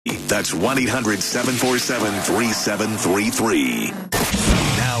That's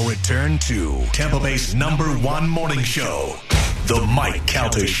 1-800-747-3733. Now return to Tampa Bay's #1 morning show, The Mike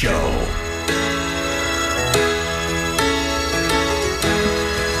Calta Show.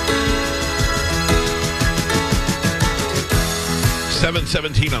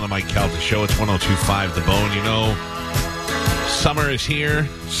 7:17 on the Mike Calta Show. It's 102.5 The Bone. You know, summer is here.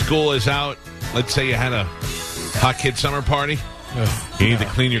 School is out. Let's say you had a hot kid summer party. You need to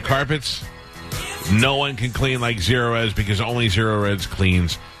clean your carpets. No one can clean like Zero Res because only Zero Res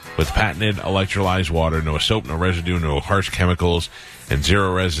cleans with patented electrolyzed water. No soap, no residue, no harsh chemicals. And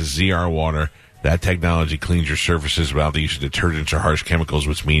Zero Res is ZR water. That technology cleans your surfaces without the use of detergents or harsh chemicals,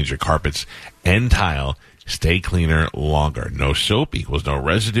 which means your carpets and tile stay cleaner longer. No soap equals no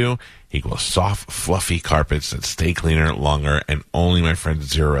residue equals soft, fluffy carpets that stay cleaner longer, and only my friends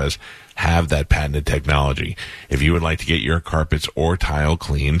at Zero Res have that patented technology. If you would like to get your carpets or tile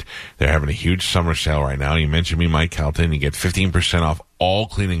cleaned, they're having a huge summer sale right now. You mention me, Mike Calta, and you get 15% off all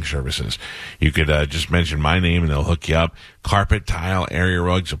cleaning services. You could just mention my name and they'll hook you up. Carpet, tile, area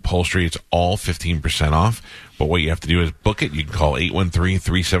rugs, upholstery, it's all 15% off. But what you have to do is book it. You can call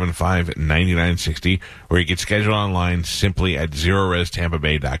 813-375-9960, or you can schedule online simply at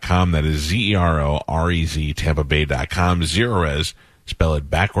ZeroResTampaBay.com. That is ZeroRez TampaBay.com. Zero Res, spell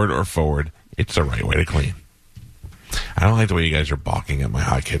it backward or forward. It's the right way to clean. I don't like the way you guys are balking at my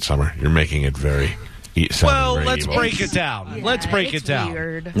hot kid summer. You're making it very... Well, let's evil. break it down. Yeah, let's break it down.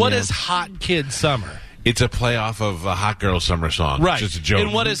 Weird. What is Hot Kid Summer? It's a playoff of a Hot Girl Summer song. Right. It's just a joke.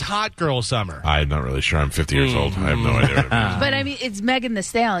 And what is Hot Girl Summer? I'm not really sure. I'm 50 years old. I have no idea what it means. But I mean, it's Megan the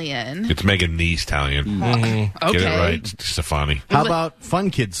Stallion. It's Megan the Stallion. Okay. Get it right, Stefani. How about Fun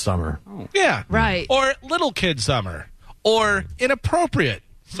Kids Summer? Yeah. Right. Or Little Kid Summer. Or Inappropriate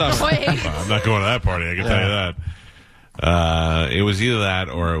Summer. Wait. I'm not going to that party, I can tell you that. It was either that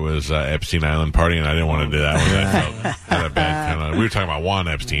or it was Epstein Island party, and I didn't want to do that one. I felt had a bad kind of. We were talking about Juan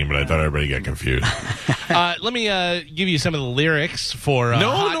Epstein, but I thought everybody got confused. Let me give you some of the lyrics for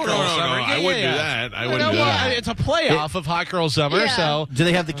Hot Girl Summer. I wouldn't do that. I wouldn't do that. It's a playoff of Hot Girl Summer, so Do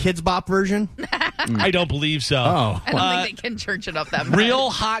they have the Kids Bop version? I don't believe so. Oh. I don't think they can church it up that much. Real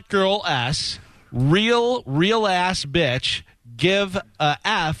Hot Girl S, real ass bitch, give a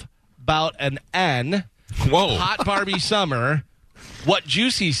F about an N. Whoa. Hot Barbie Summer. What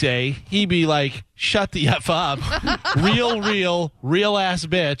Juicy say, he be like, shut the F up. real ass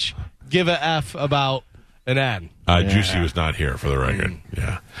bitch, give a F about an N. Juicy was not here for the record.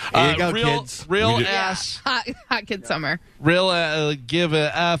 Yeah. Here you go, real, kids. Real We did- ass. Hot Kid Summer. Real give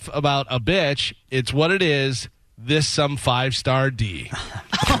a F about a bitch. It's what it is. This some 5-star D.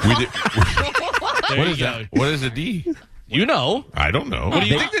 We did, There what you is go. that? What is a D? You know. I don't know. What do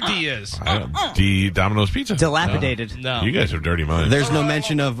you think the D is? D Domino's Pizza. Dilapidated. No. You guys have dirty minds. There's no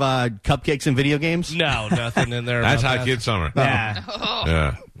mention of cupcakes and video games? No, nothing in there. That's about Hot that. Kid Summer. Yeah.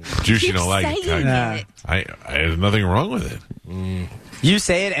 Yeah. Juicy Keep don't like it. saying it. There's nothing wrong with it. You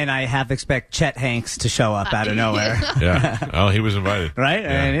say it, and I half expect Chet Hanks to show up out of nowhere. Yeah. Oh, he was invited. Right?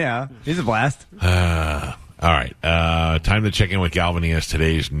 Yeah. And, yeah, he's a blast. All right. Time to check in with Galvin. He has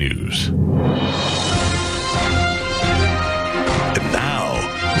today's news. And now,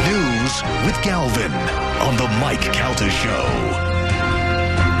 news with Galvin on the Mike Calta Show.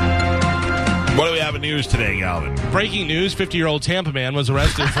 What do we have in news today, Galvin? Breaking news, 50-year-old Tampa man was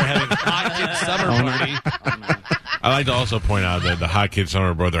arrested for having a hot kid summer party. I'd like to also point out that the Hot Kid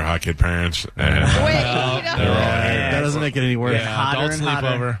Summer brought their hot kid parents. And Wait, they were all here. That doesn't make it any worse. Yeah, Hotter adult and hotter.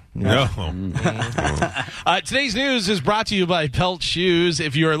 sleepover. No. Today's news is brought to you by Pelt Shoes.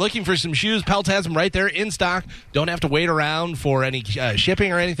 If you are looking for some shoes, Pelt has them right there in stock. Don't have to wait around for any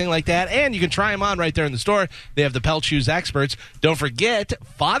shipping or anything like that. And you can try them on right there in the store. They have the Pelt Shoes experts. Don't forget,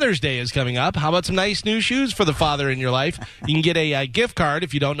 Father's Day is coming up. How about some nice new shoes for the father in your life? You can get a gift card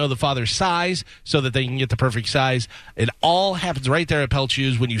if you don't know the father's size so that they can get the perfect size. It all happens right there at Pelt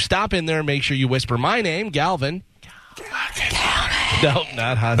Shoes. When you stop in there, make sure you whisper my name, Galvin. No,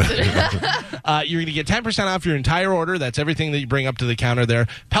 not hot. You're going to get 10% off your entire order. That's everything that you bring up to the counter there.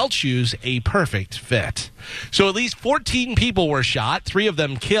 Pelt Shoes, a perfect fit. So at least 14 people were shot, 3 of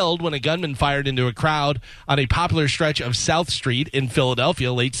them killed when a gunman fired into a crowd on a popular stretch of South Street in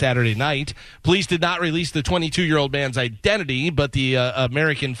Philadelphia late Saturday night. Police did not release the 22-year-old man's identity, but the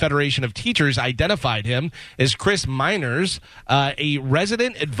American Federation of Teachers identified him as Chris Miners, a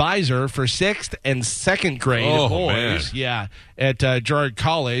resident advisor for 6th and 2nd grade boys. Man. Yeah, at Girard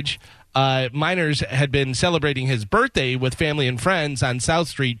College. Miners had been celebrating his birthday with family and friends on South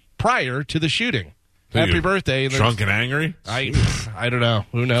Street prior to the shooting. Happy birthday. And Drunk and angry? I don't know.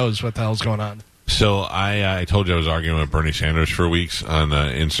 Who knows what the hell's going on? So I told you I was arguing with Bernie Sanders for weeks on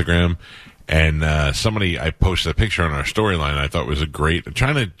Instagram, and I posted a picture on our storyline I thought was a great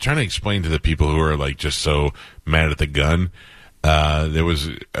trying to explain to the people who are like just so mad at the gun. There was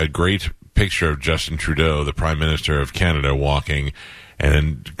a great picture of Justin Trudeau, the Prime Minister of Canada, walking, and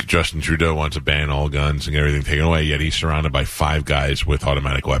then Justin Trudeau wants to ban all guns and get everything taken away, yet he's surrounded by 5 guys with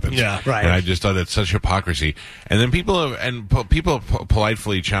automatic weapons. Yeah, right. And I just thought that's such hypocrisy. And then people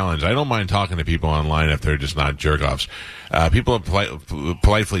politely challenge. I don't mind talking to people online if they're just not jerk-offs. People have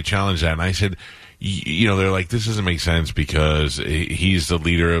politely challenged that, and I said, they're like, this doesn't make sense because he's the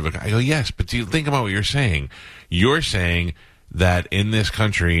leader of I go, yes, but do you think about what you're saying? You're saying that in this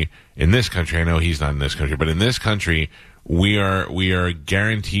country, I know he's not in this country, but in this country, we are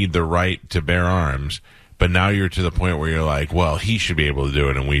guaranteed the right to bear arms, but now you're to the point where you're like, well, he should be able to do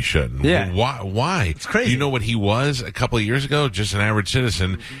it and we shouldn't. Yeah. Why? It's crazy. Do you know what he was a couple of years ago? Just an average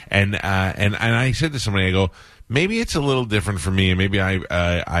citizen. And I said to somebody, I go, maybe it's a little different for me, and maybe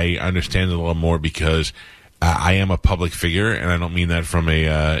I understand it a little more because I am a public figure, and I don't mean that from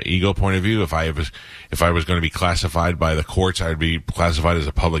a ego point of view. If I was going to be classified by the courts, I'd be classified as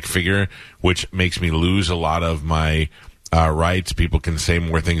a public figure, which makes me lose a lot of my rights. People can say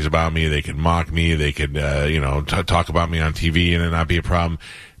more things about me. They could mock me. They could, talk about me on TV, and it not be a problem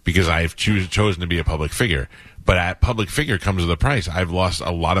because I've chosen to be a public figure. But at public figure comes with a price. I've lost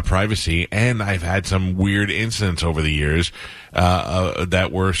a lot of privacy, and I've had some weird incidents over the years that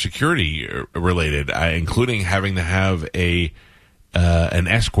were security related, including having to have an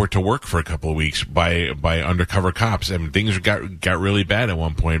escort to work for a couple of weeks by undercover cops, and things got really bad at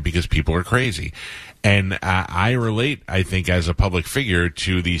one point because people are crazy. And I relate, I think, as a public figure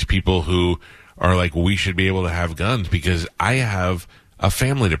to these people who are like, we should be able to have guns because I have a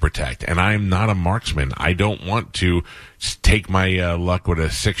family to protect, and I'm not a marksman. I don't want to take my luck with a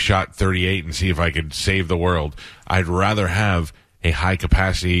 6-shot 38 and see if I could save the world. I'd rather have a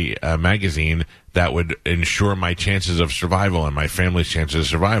high-capacity magazine that would ensure my chances of survival and my family's chances of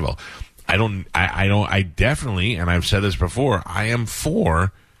survival. I definitely, and I've said this before, I am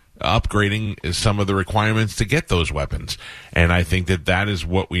for upgrading some of the requirements to get those weapons. And I think that is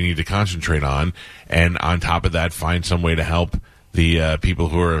what we need to concentrate on. And on top of that, find some way to help the people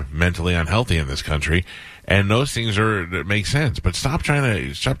who are mentally unhealthy in this country. And those things make sense. But stop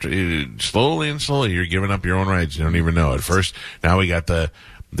slowly and slowly, you're giving up your own rights. You don't even know it. First, now we got the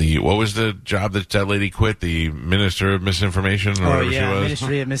what was the job that lady quit? The Minister of Misinformation or whatever she was?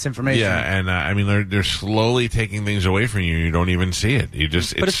 Ministry of Misinformation. Yeah, and they're slowly taking things away from you. You don't even see it.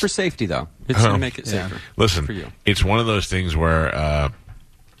 But it's for safety, though. It's to make it safer. Listen, for you. It's one of those things where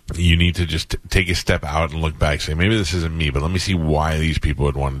you need to just take a step out and look back, say, maybe this isn't me, but let me see why these people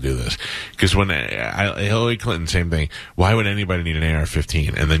would want to do this. Because when Hillary Clinton, same thing. Why would anybody need an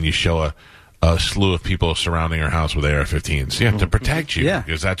AR-15? And then you show a slew of people surrounding her house with AR-15s. You have to protect you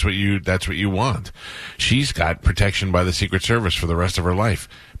because that's what you want. She's got protection by the Secret Service for the rest of her life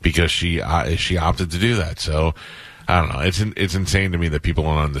because she opted to do that. So I don't know. It's insane to me that people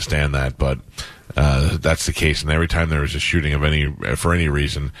don't understand that, but that's the case. And every time there is a shooting for any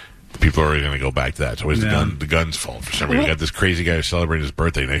reason, people are going to go back to that. It's always the gun's fault for some reason. You got this crazy guy who's celebrating his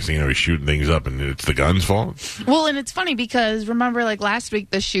birthday. Next thing you know, he's shooting things up, and it's the gun's fault. Well, and it's funny because remember, like last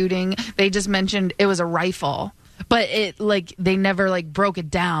week, the shooting, they just mentioned it was a rifle, but they never broke it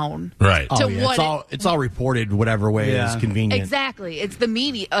down. Right. It's all reported whatever way is convenient. Exactly. It's the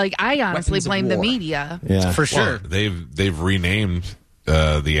media. I honestly blame the media. Yeah, for sure. Well, they've renamed the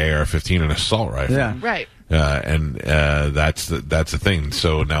AR-15 an assault rifle. Yeah. Right. And that's the thing.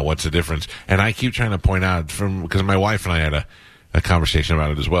 So now, what's the difference? And I keep trying to point out because my wife and I had a conversation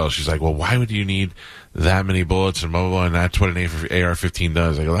about it as well. She's like, "Well, why would you need that many bullets and blah blah blah?" And that's what an AR-15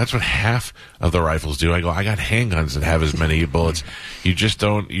 does. I go, "That's what half of the rifles do." I go, "I got handguns that have as many bullets. You just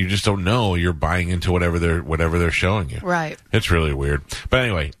don't know. You're buying into whatever they're showing you. Right. It's really weird. But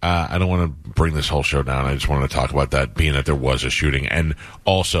anyway, I don't want to bring this whole show down. I just wanted to talk about that, being that there was a shooting, and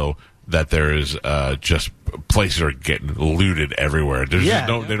also that there is just places are getting looted everywhere. They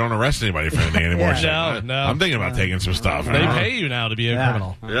don't arrest anybody for anything anymore. No. I'm thinking about taking some stuff. They pay you now to be a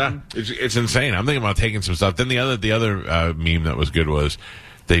criminal. Yeah, it's insane. I'm thinking about taking some stuff. Then the other meme that was good was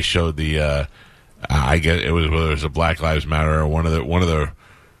they showed I guess it was whether it was a Black Lives Matter or one of the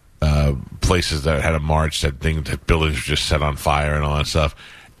places that had a march that buildings were just set on fire and all that stuff.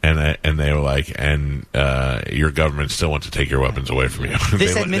 And they were like, your government still wants to take your weapons away from you.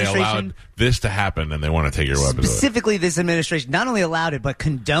 This administration this to happen, and they want to take your weapons away. Specifically, this administration not only allowed it, but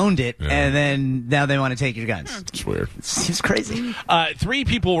condoned it, and then now they want to take your guns. It's weird. It seems crazy. 3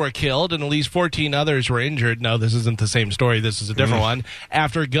 people were killed and at least 14 others were injured. No, this isn't the same story. This is a different one.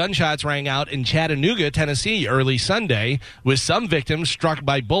 After gunshots rang out in Chattanooga, Tennessee, early Sunday, with some victims struck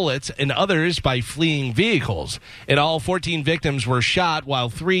by bullets and others by fleeing vehicles. In all, 14 victims were shot, while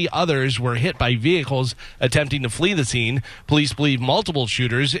 3 others were hit by vehicles attempting to flee the scene. Police believe multiple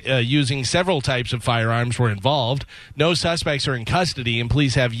shooters using several types of firearms were involved. No suspects are in custody, and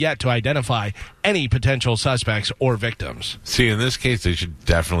police have yet to identify any potential suspects or victims. See, in this case, they should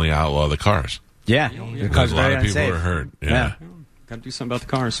definitely outlaw the cars. Yeah. Because a lot of people are hurt. Yeah. Got to do something about the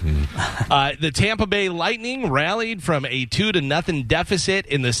cars. The Tampa Bay Lightning rallied from a 2-0 deficit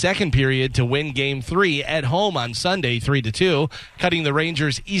in the second period to win Game 3 at home on Sunday, 3-2, cutting the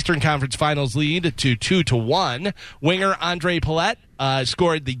Rangers' Eastern Conference Finals lead to 2-1. Winger Andre Palat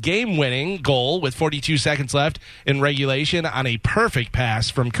scored the game-winning goal with 42 seconds left in regulation on a perfect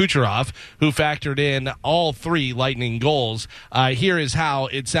pass from Kucherov, who factored in all 3 Lightning goals. Here is how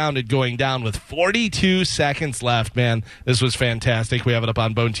it sounded going down with 42 seconds left. Man, this was fantastic. We have it up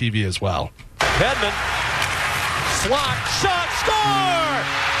on Bone TV as well. Hedman, slot, shot, score!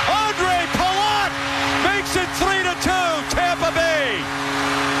 Andre Palat makes it 3-2, Tampa Bay,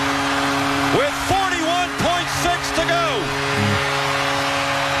 with 41.6 to go.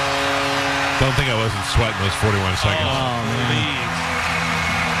 Don't think I wasn't sweating those 41 seconds. Oh, man.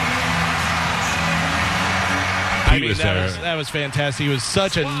 That was fantastic. It was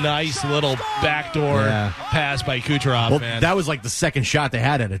such a nice little backdoor pass by Kucherov, man. That was like the second shot they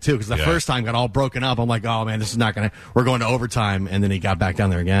had at it, too, because the first time got all broken up. I'm like, oh, man, this is not going to – we're going to overtime, and then he got back down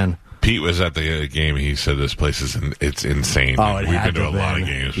there again. Pete was at the game. He said this place is it's insane. Oh, We've been to a lot of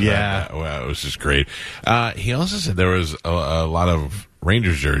games. Yeah. Wow, it was just great. He also said there was a lot of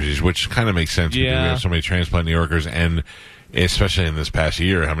Rangers jerseys, which kind of makes sense because we have so many transplant New Yorkers, and especially in this past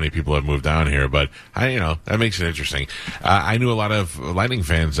year, how many people have moved down here. But, that makes it interesting. I knew a lot of Lightning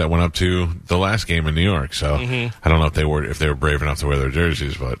fans that went up to the last game in New York, so I don't know if they were brave enough to wear their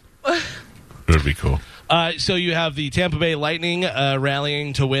jerseys, but it would be cool. So you have the Tampa Bay Lightning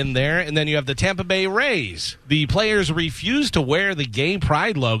rallying to win there, and then you have the Tampa Bay Rays. The players refused to wear the gay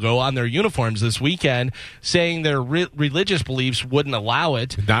pride logo on their uniforms this weekend, saying their religious beliefs wouldn't allow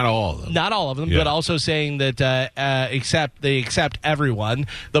it. Not all of them. Not all of them, but also saying that they accept everyone.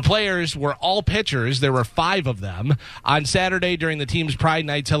 The players were all pitchers. There were 5 of them. On Saturday, during the team's Pride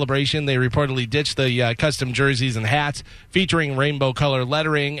Night celebration, they reportedly ditched the custom jerseys and hats featuring rainbow color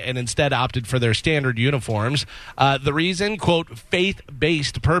lettering and instead opted for their standard uniforms. The reason, quote,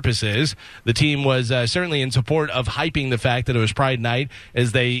 faith-based purposes. The team was certainly in support of hyping the fact that it was Pride Night,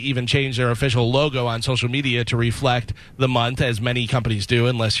 as they even changed their official logo on social media to reflect the month, as many companies do,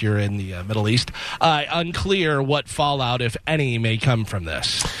 unless you're in the Middle East. Unclear what fallout, if any, may come from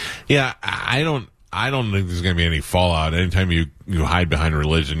this. Yeah, I don't think there's going to be any fallout. Anytime you hide behind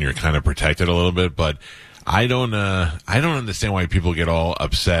religion, you're kind of protected a little bit. But I don't understand why people get all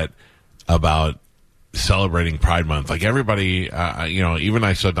upset about celebrating Pride Month. Like everybody, even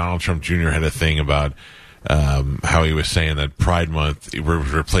I saw Donald Trump Jr. had a thing about how he was saying that Pride Month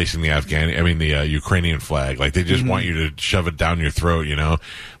was replacing the Ukrainian flag. Like they just want you to shove it down your throat,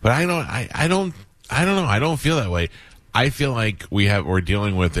 But I don't know. I don't feel that way. I feel like we're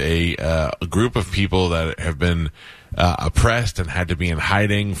dealing with a group of people that have been oppressed and had to be in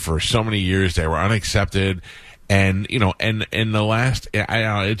hiding for so many years. They were unaccepted. And, and in the last,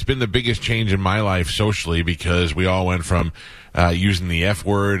 it's been the biggest change in my life socially, because we all went from using the F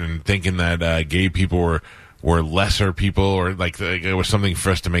word and thinking that gay people were lesser people, or like it was something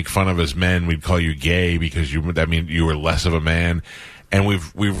for us to make fun of as men. We'd call you gay because that means you were less of a man. And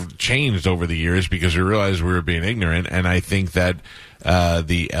we've changed over the years because we realized we were being ignorant. And I think that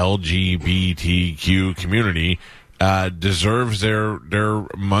the LGBTQ community deserves their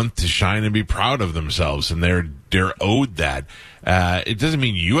month to shine and be proud of themselves, and they're owed that. It doesn't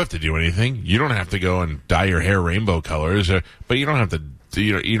mean you have to do anything. You don't have to go and dye your hair rainbow colors, but you don't have to.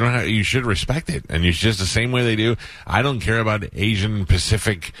 You should respect it, and it's just the same way they do. I don't care about Asian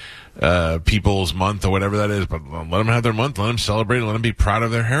Pacific people's month or whatever that is, but let them have their month. Let them celebrate. Let them be proud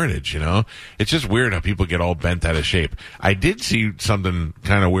of their heritage. It's just weird how people get all bent out of shape. I did see something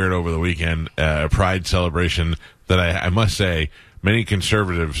kind of weird over the weekend, a Pride celebration that I must say many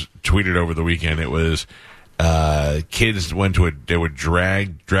conservatives tweeted over the weekend. It was kids they would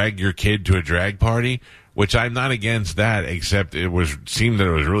drag your kid to a drag party, which I'm not against that, except seemed that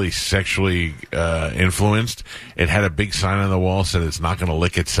it was really sexually influenced. It had a big sign on the wall said it's not going to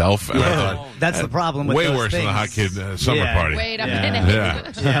lick itself. And I thought, that's the problem with way those worse things. than the hot kid summer party. Wait a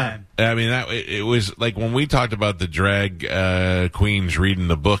minute. Yeah. I mean, it was like when we talked about the drag queens reading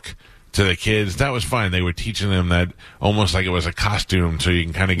the book to the kids, that was fine. They were teaching them that almost like it was a costume, so you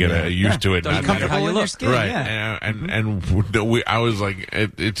can kind of get used to it. Not comfortable in your skin, right? yeah. And I was like,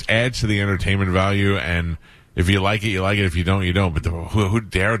 it adds to the entertainment value, and if you like it, you like it. If you don't, you don't. But who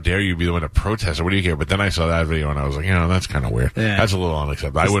dare you be the one to protest, or what do you care? But then I saw that video, and I was like, that's kind of weird. Yeah. That's a little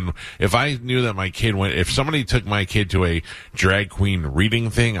unacceptable. I wouldn't, if I knew that my kid if somebody took my kid to a drag queen reading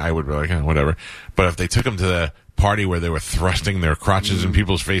thing, I would be like, whatever. But if they took him to the party where they were thrusting their crotches in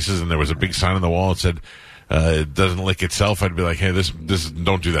people's faces, and there was a big sign on the wall that said, it doesn't lick itself, I'd be like, hey, this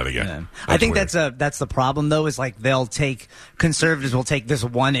don't do that again. Yeah. I think that's the problem though, is like conservatives will take this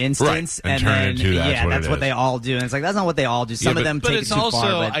one instance and turn then it into that's what they all do, and it's like that's not what they all do. Some of them take it too also,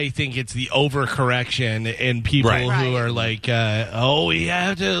 far. But I think it's the overcorrection in people who are like, we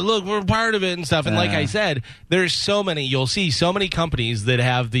have to look, we're part of it and stuff. And like I said, there's you'll see so many companies that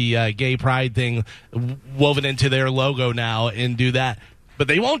have the gay pride thing woven into their logo now and do that. But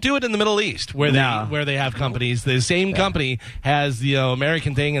they won't do it in the Middle East, where they have companies. The same company has the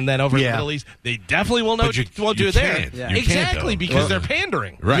American thing, and then over in the Middle East, they definitely won't do it there. Yeah. Exactly, because they're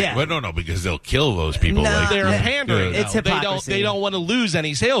pandering. Right. Yeah. Well, no, because they'll kill those people. No, They're pandering. It's though. hypocrisy. They don't want to lose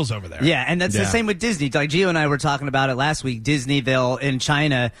any sales over there. Yeah, and that's the same with Disney. Like Gio and I were talking about it last week. Disney, in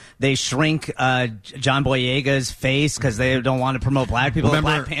China, they shrink John Boyega's face because they don't want to promote black people.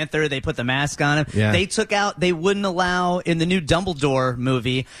 Black Panther, they put the mask on him. Yeah. They wouldn't allow, in the new Dumbledore movie,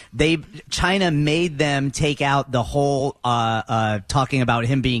 China made them take out the whole talking about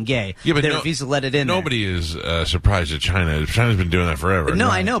him being gay. Yeah, but they refused to let it in. Nobody is surprised at China. China's been doing that forever. No,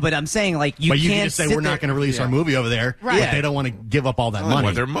 I know, but I'm saying like you can't can just say we're not going to release our movie over there. Right. But they don't want to give up all that money. They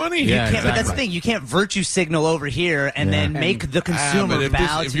want their money. You can't, but that's the thing. You can't virtue signal over here and then make the consumer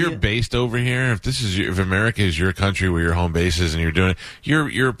bow. If you're based over here, if America is your country where your home base is, and you're doing it,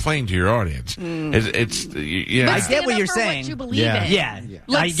 you're playing to your audience. I get what you're saying. What you believe in. Yeah.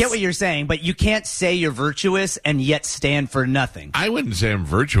 I get what you're saying, but you can't say you're virtuous and yet stand for nothing. I wouldn't say I'm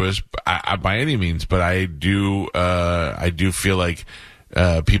virtuous by any means, but I do feel like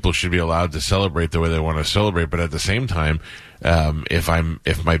people should be allowed to celebrate the way they want to celebrate. But at the same time,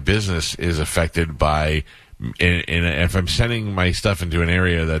 if my business is affected by, if I'm sending my stuff into an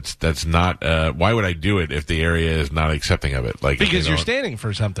area that's not, why would I do it if the area is not accepting of it? Like, because you're standing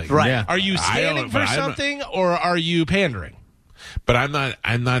for something, right? Yeah. Are you standing for something, or are you pandering? But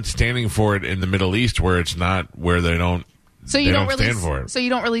I'm not standing for it in the Middle East, where it's not, where they don't. So you don't stand for it. So you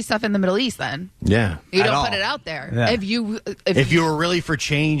don't release stuff in the Middle East, then? Yeah, you don't put it out there. Yeah. If you were really for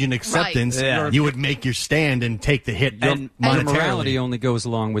change and acceptance, you would make your stand and take the hit. And morality only goes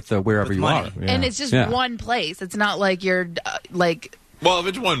along with wherever you are, and it's just one place. It's not like you're like. Well, if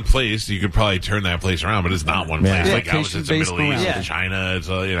it's one place, you could probably turn that place around, but it's not one place. Yeah. Like, it's the Middle East, it's China, it's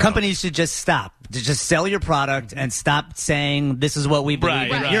Companies should just stop. Just sell your product and stop saying this is what we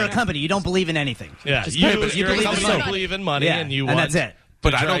believe in. You're a company. You don't believe in anything. Yeah, you believe in money, and you want that's it.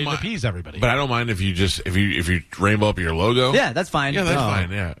 But I don't appease everybody. But I don't mind if you rainbow up your logo. Yeah, that's fine. Yeah, that's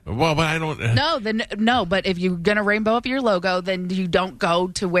fine. Yeah. Well, but I don't. No. But if you're gonna rainbow up your logo, then you don't go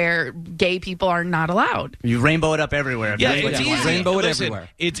to where gay people are not allowed. You rainbow it up everywhere. Yeah, it's easy. Rainbow it everywhere.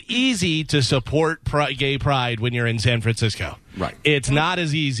 It's easy to support gay pride when you're in San Francisco. Right. It's not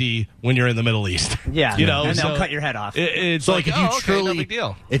as easy when you're in the Middle East. Yeah. And they'll cut your head off. It's so like if no big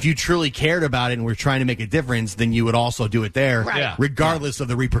deal. If you truly cared about it and were trying to make a difference, then you would also do it there, regardless of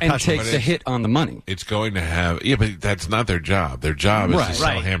the repercussions. And take the hit on the money. It's going to have, but that's not their job. Their job is to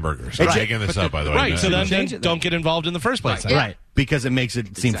sell hamburgers. I'm making this up, by the way. Right, so then don't get involved in the first place. Right, because it makes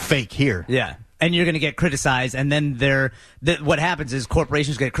it seem fake here. Yeah. And you're going to get criticized, and then what happens is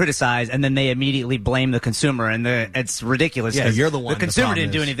corporations get criticized, and then they immediately blame the consumer, and it's ridiculous. Yeah, you're the one. The consumer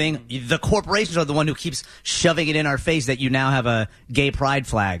didn't do anything. The corporations are the one who keeps shoving it in our face that you now have a gay pride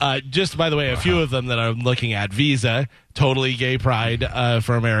flag. Just by the way, a few of them that I'm looking at: Visa, totally gay pride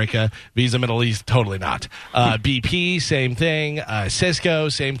for America. Visa Middle East, totally not. BP, same thing. Cisco,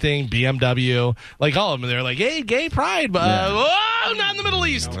 same thing. BMW, like all of them, they're like, hey, gay pride, but not in the Middle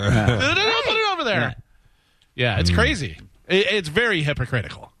East. Put it over there. Yeah, it's crazy. It's very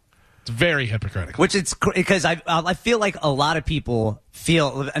hypocritical. It's very hypocritical. Which it's because I feel like a lot of people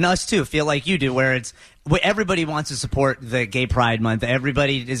feel, and us too, feel like you do, where everybody wants to support the Gay Pride Month.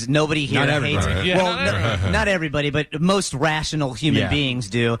 Nobody here hates it. Yeah, well, not everybody, but most rational human beings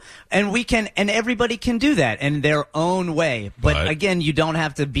do. And everybody can do that in their own way. But again, you don't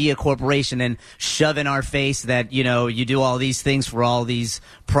have to be a corporation and shove in our face that, you do all these things for all these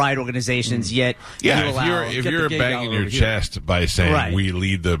pride organizations, yet if you're banging your chest by saying we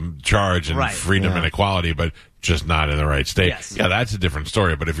lead the charge in freedom and equality, but just not in the right state. Yes. Yeah, that's a different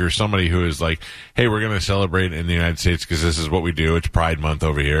story. But if you're somebody who is like, hey, we're going to celebrate in the United States because this is what we do. It's Pride Month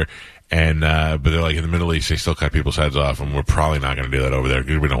over here. And but they're like in the Middle East, they still cut people's heads off, and we're probably not going to do that over there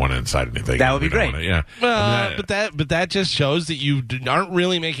because we don't want to incite anything. That would be great. Yeah, but that just shows that you aren't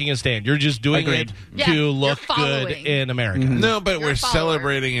really making a stand. You're just doing Agreed. it to look good following. in America. No, but You're we're a follower.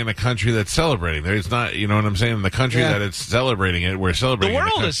 celebrating in a country that's celebrating. There's not, you know what I'm saying? In the country that it's celebrating it, we're The celebrating.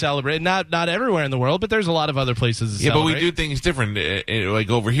 world is celebrating, not everywhere in the world, but there's a lot of other places to Yeah, but celebrate. we do things different. Like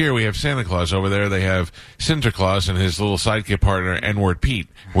over here, we have Santa Claus. Over there, they have Sinterklaas and his little sidekick partner, N-word Pete.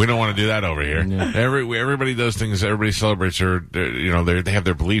 We don't want to do that over here. Yeah. Everybody does things. Everybody celebrates they have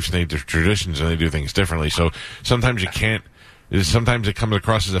their beliefs and their traditions, and they do things differently. So sometimes you can't. Sometimes it comes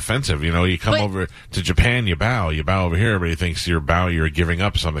across as offensive. You know, you come over to Japan, you bow over here. Everybody thinks you're giving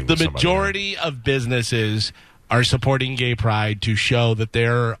up something. The to somebody. majority of businesses are supporting gay pride to show that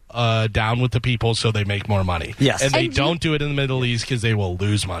they're down with the people so they make more money. Yes. And they And don't do it in the Middle East because they will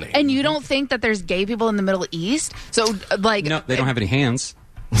lose money. And you don't think that there's gay people in the Middle East? So, like, No, they don't have any hands.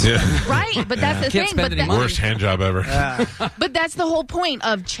 Yeah. right? But that's the Can't thing. spend But, any money. Worst hand job ever. but that's the whole point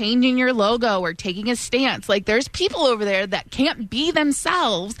of changing your logo or taking a stance. Like, there's people over there that can't be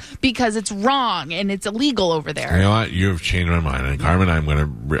themselves because it's wrong and it's illegal over there. You know what? You have changed my mind, and Carmen, I'm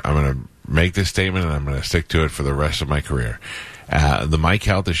gonna make this statement, and I'm gonna stick to it for the rest of my career. The Mike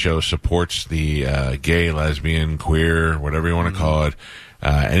Calta Show supports the gay, lesbian, queer, whatever you want to call it.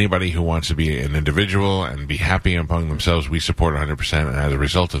 Anybody who wants to be an individual and be happy among themselves, we support 100%. And as a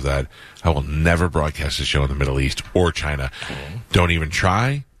result of that, I will never broadcast the show in the Middle East or China. Don't even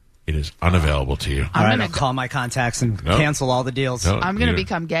try. It is unavailable to you. All right, gonna I'll call my contacts and No. cancel all the deals. No, I'm going to you-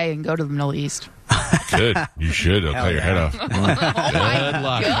 become gay and go to the Middle East. Good. You should. They'll cut your head off. Oh, my Good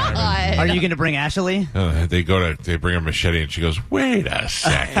luck, God. Are you going to bring Ashley? They bring a machete, and she goes, "Wait a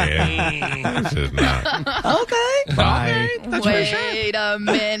second." This is not. Okay. Bye. Wait a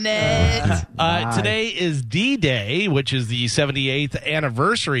minute. Today is D-Day, which is the 78th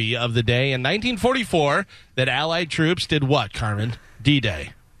anniversary of the day in 1944 that Allied troops did what, Carmen?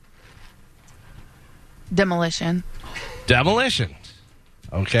 D-Day. Demolition. Demolition.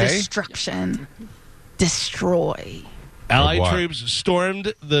 Okay. Destruction. Destroy. Allied what? troops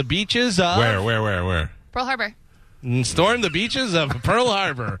stormed the beaches of... Where? Pearl Harbor. Stormed the beaches of Pearl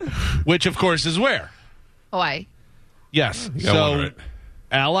Harbor, which, of course, is where? Hawaii. Yes. got one So, right.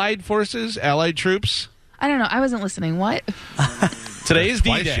 Allied forces, Allied troops. I don't know. I wasn't listening. What? Today is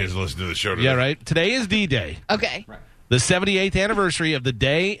Twice she D-Day. has listened to the show today. Yeah, right. Today is D-Day. Okay. The 78th anniversary of the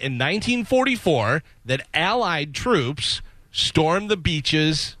day in 1944 that Allied troops stormed the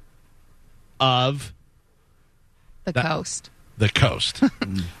beaches of The coast. the coast.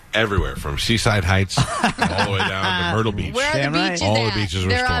 Everywhere, from Seaside Heights all the way down to Myrtle Beach. Where are Damn the right. beaches All the at? beaches were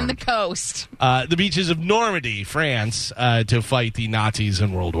They're on the stormed. coast. The beaches of Normandy, France, to fight the Nazis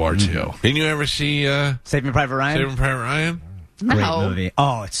in World War II. Didn't you ever see Saving Private Ryan? Saving Private Ryan? Great No. movie.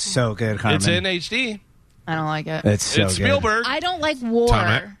 Oh, it's so good, Carmen. It's in HD. I don't like it. It's so It's good. Spielberg. I don't like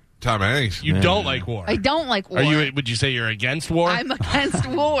war. Tom Hanks. You don't like war. I don't like war. Are you? Would you say you're against war? I'm against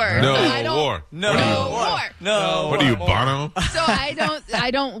war. No I don't, war. No. No war. No. What are you, Bono? So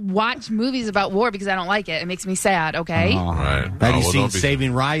I don't watch movies about war because I don't like it. It makes me sad. Okay. Right. Have Oh, you well, seen don't be-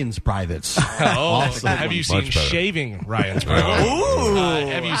 Saving Ryan's Privates? Have you seen Much better. Shaving Ryan's? Oh.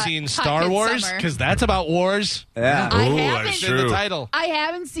 Have you seen Hot Star Kid Wars? Summer. Because that's about wars. Yeah. I Ooh, haven't. that's In the true. title. I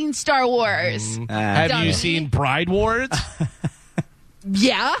haven't seen Star Wars. Have Dummy. you seen Bride Wars?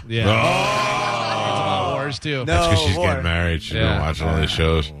 Yeah. Yeah. It's about wars too. That's because she's war. getting married. She's Yeah. been watching all these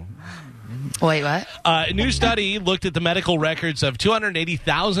shows. Wait, what? A new study looked at the medical records of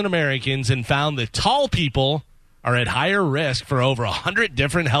 280,000 Americans and found that tall people are at higher risk for over 100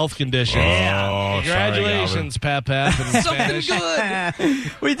 different health conditions. Oh, Congratulations, Pap Pap in Spanish.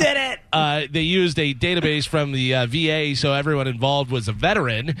 We did it. They used a database from the VA, so everyone involved was a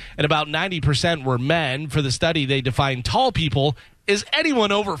veteran, and about 90% were men. For the study, they defined tall people as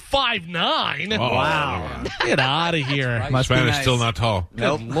anyone over 5'9". Wow. Get out of here. Must be Spanish nice. still not tall.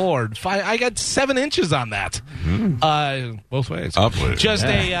 Good Lord. I got 7 inches on that. Both ways. Upward. Just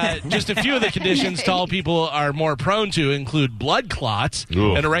a few of the conditions tall people are more prone to include blood clots,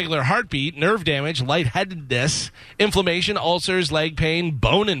 Ooh. an irregular heartbeat, nerve damage, lightheadedness, inflammation, ulcers, leg pain,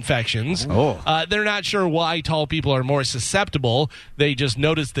 bone infections. They're not sure why tall people are more susceptible. They just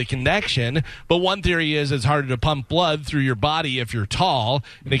notice the connection. But one theory is it's harder to pump blood through your body if you're tall,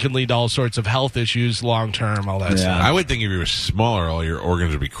 and it can lead to all sorts of health issues long term, all that stuff. I would think if you were smaller, all your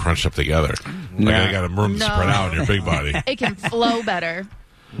organs would be crunched up together. Like I got room to spread out in your big body. It can flow better.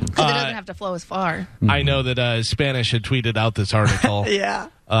 Because it doesn't have to flow as far. I know that Spanish had tweeted out this article Yeah.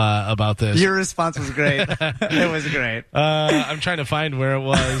 about this. Your response was great. It was great. I'm trying to find where it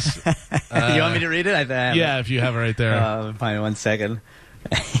was. You want me to read it? I have Yeah, if you have it right there. Find it 1 second.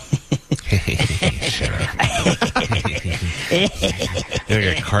 You're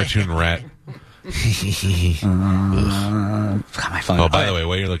like a cartoon rat. Got my phone. Oh, by the way,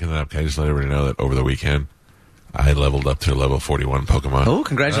 while you're looking that up, can I just let everybody know that over the weekend, I leveled up to level 41 Pokemon. Oh,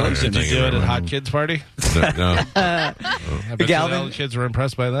 congratulations. Did Thank you do it very at much. Hot Kids Party? No. I bet Galvin? all the kids were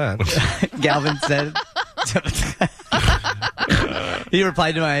impressed by that. Galvin said. He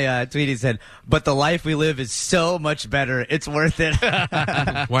replied to my tweet. He said, "But the life we live is so much better. It's worth it." Well,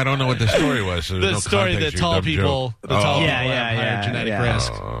 I don't know what the story was. So The there's no story context that to your tall dumb people, joke. the tall people Yeah, have higher yeah, genetic yeah.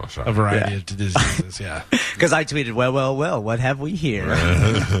 risk, Oh, sorry. a variety of diseases. Yeah. Because I tweeted, well, what have we here?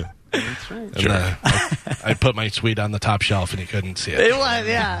 And, I put my tweet on the top shelf and you couldn't see it. It was,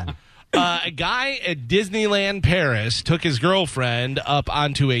 yeah. A guy at Disneyland Paris took his girlfriend up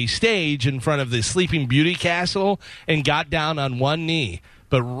onto a stage in front of the Sleeping Beauty castle and got down on one knee.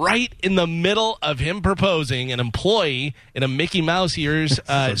 But right in the middle of him proposing, an employee in a Mickey Mouse ears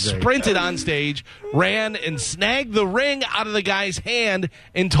sprinted on stage, ran and snagged the ring out of the guy's hand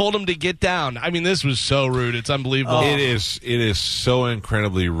and told him to get down. I mean, this was so rude. It's unbelievable. It is so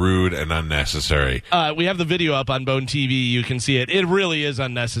incredibly rude and unnecessary. We have the video up on Bone TV. You can see it. It really is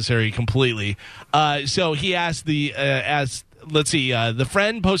unnecessary completely. So he asked the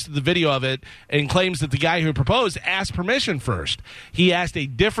friend posted the video of it and claims that the guy who proposed asked permission first. He asked a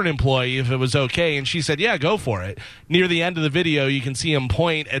different employee if it was okay, and she said, yeah, go for it. Near the end of the video, you can see him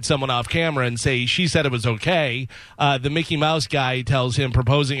point at someone off camera and say, she said it was okay. The Mickey Mouse guy tells him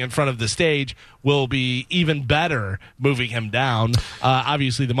proposing in front of the stage will be even better, moving him down.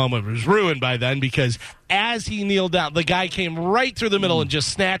 Obviously, the moment was ruined by then because as he kneeled down, the guy came right through the middle and just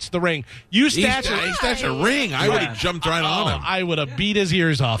snatched the ring. He snatched a ring. I would have jumped right on him. I would have beat his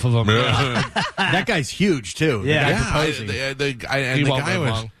ears off of him. That guy's huge too. Yeah. The guy proposing. The He won't guy live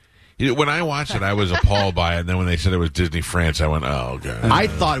was. long. When I watched it, I was appalled by it. And then when they said it was Disney France, I went, "Oh god!" I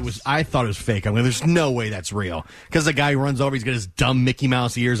thought it was fake. I mean, there's no way that's real because the guy runs over. He's got his dumb Mickey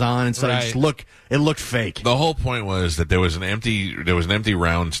Mouse ears on, and so Right. it looked fake. The whole point was that there was an empty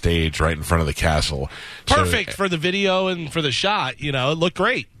round stage right in front of the castle. Perfect for the video and for the shot. You know, it looked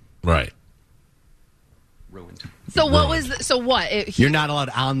great. Right. Ruined. So what? You're not allowed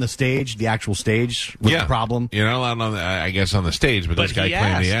on the stage, the actual stage. Was the problem? You're not allowed on the stage, but this guy he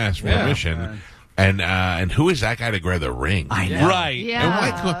claimed he asked. asked permission. And who is that guy to grab the ring? I know. Right.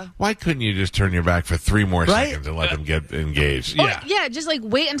 Yeah. And why couldn't you just turn your back for 3 more Right? seconds and let them get engaged? Or, yeah, just like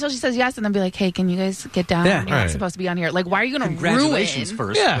wait until she says yes and then be like, hey, can you guys get down? Yeah. You're Right. not supposed to be on here. Like, why are you going to Congratulations ruin?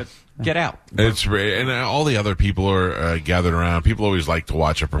 first. Yeah. But get out. It's and all the other people are gathered around. People always like to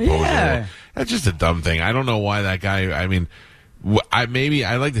watch a proposal. Yeah. That's just a dumb thing. I don't know why that guy. I mean, I'd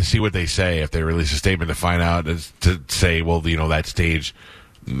like to see what they say if they release a statement to find out to say, well, that stage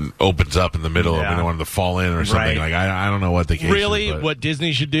opens up in the middle and we don't want them to fall in or something. Right. Like I don't know what the case Really, is. But what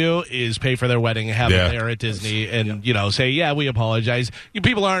Disney should do is pay for their wedding and have it there at Disney and, say, yeah, we apologize. You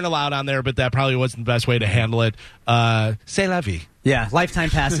people aren't allowed on there, but that probably wasn't the best way to handle it. C'est la vie. Yeah,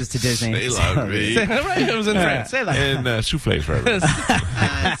 lifetime passes to Disney. They love me. Right, it was in France. C'est la vie. And soufflés for everyone.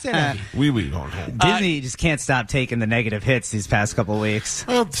 C'est la vie. We going home. Disney just can't stop taking the negative hits these past couple of weeks.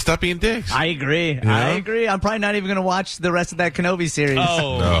 Well, stop being dicks. I agree. I agree. I'm probably not even going to watch the rest of that Kenobi series.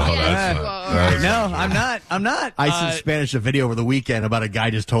 Oh, No, Yeah. that's No, I'm not. I'm not. I sent Spanish a video over the weekend about a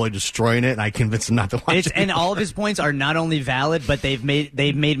guy just totally destroying it, and I convinced him not to watch It's, it. and all of his points are not only valid, but they've made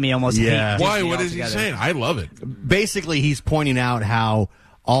me almost Yeah. hate why? Disney What is he altogether. saying? I love it. Basically, he's pointing out how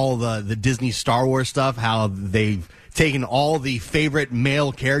all the Disney Star Wars stuff, how they've taken all the favorite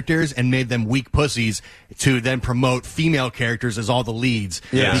male characters and made them weak pussies to then promote female characters as all the leads.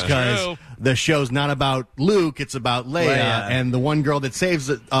 Yeah. Because True. the show's not about Luke, it's about Leia. And the one girl that saves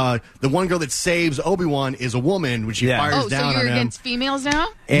Obi-Wan is a woman when she fires Oh, so down you're on him. against females now?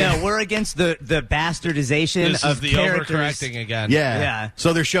 No, we're against the bastardization this of is the characters. overcorrecting again. Yeah.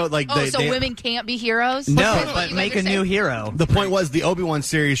 So they're showing like Oh, so women can't be heroes? No, That's what but you make guys a are new saying? hero. The point was the Obi-Wan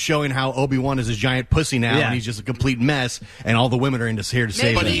series showing how Obi-Wan is a giant pussy now, Yeah. and he's just a complete mess, and all the women are here to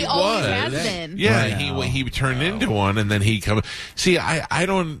save Maybe him. he always has been. Yeah, he turned into one, and then he come. See, I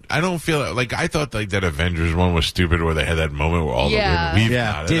don't feel like I thought like that Avengers one was stupid, where they had that moment where all Yeah. the women.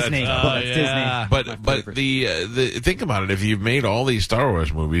 Yeah. Disney. That's- It's Disney. But the think about it. If you've made all these Star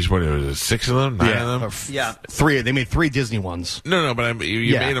Wars movies, what was it? 6 of them, 9 of them? Yeah. They made 3 Disney ones. No, but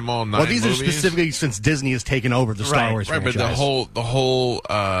you made them all 9. Well, these movies? are specifically since Disney has taken over the Star Wars Right, franchise. but the whole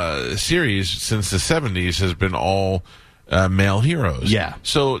series since the 70s has been all male heroes. Yeah.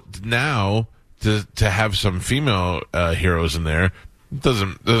 So now to have some female heroes in there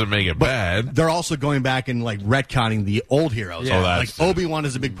doesn't make it bad. They're also going back and like retconning the old heroes. Yeah. Oh, Like that's- Obi-Wan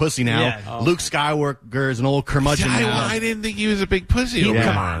is a big pussy now. Yeah. Luke Skywalker is an old curmudgeon now. I didn't think he was a big pussy. Yeah.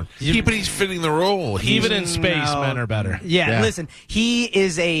 Come on. But he's fitting the role. Even in space, men are better. Yeah, listen,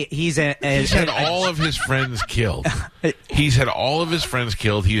 he's had all of his friends killed. He's had all of his friends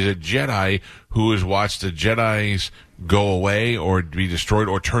killed. He's a Jedi who has watched the Jedis go away or be destroyed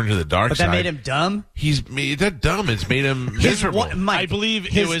or turn to the dark But side. that made him dumb? He's made that dumb. It's made him miserable. I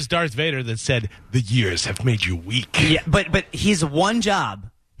believe it was Darth Vader that said, "The years have made you weak." Yeah, but his one job,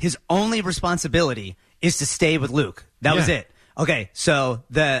 his only responsibility is to stay with Luke. That was Yeah. it. Okay, so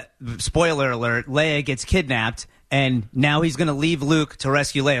the spoiler alert, Leia gets kidnapped, and now he's going to leave Luke to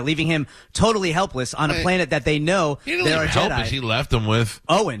rescue Leia, leaving him totally helpless on a planet that they know He didn't there leave are him Jedi. helpless. He left him with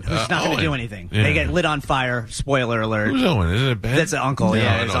Owen, who's not going Owen. to do anything. Yeah. They get lit on fire. Spoiler alert. Who's Owen? Isn't it Ben? That's an uncle. No,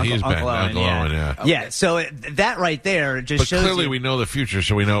 Yeah, no, it's uncle, he's Ben. Uncle Owen. Uncle Owen, yeah. Yeah. So that right there just But shows clearly you. we know the future,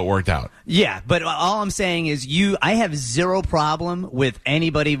 so we know it worked out. Yeah, but all I'm saying is I have zero problem with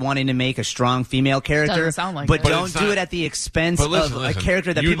anybody wanting to make a strong female character, Doesn't sound like but it. But don't it's do not- it at the expense But listen, of listen. a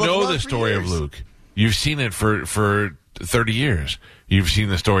character that you people know love the for story years. of Luke. You've seen it for 30 years. You've seen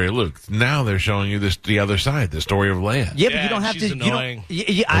the story of Luke. Now they're showing you the other side, the story of Leia. Yeah, but Yeah, you don't have she's to. annoying.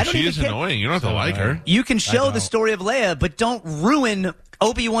 I don't she even is care. annoying. You don't have to like her. You can show don't. the story of Leia, but don't ruin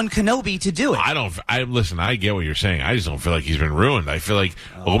Obi-Wan Kenobi to do it. Listen, I get what you're saying. I just don't feel like he's been ruined. I feel like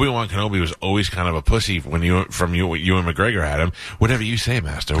Obi-Wan Kenobi was always kind of a pussy when you and McGregor had him. Whatever you say,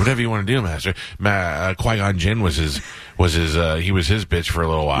 Master. Whatever you want to do, Master. Qui-Gon Jinn was his bitch for a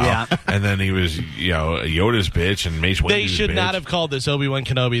little while. Yeah. And then he was, Yoda's bitch and Mace Windu's They should bitch. not have called this Obi-Wan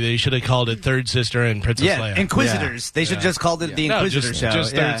Kenobi. They should have called it Third Sister and Princess Yeah, Leia. Inquisitors. They should just called it the No, Inquisitor just- show.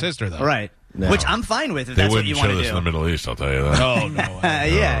 just Third Yeah. Sister, though. Right. No. Which I'm fine with if They that's what wouldn't you show want to this do. in the Middle East, I'll tell you that. Oh, no.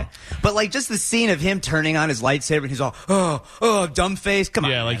 Yeah, but like just the scene of him turning on his lightsaber and he's all, dumb face. Come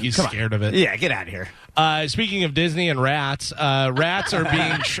on, Yeah, like man. he's Come on. scared of it. Yeah, get out of here. Speaking of Disney and rats, rats are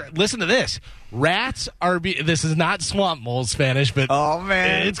being... listen to this. Rats are this is not swamp mole Spanish, but Oh,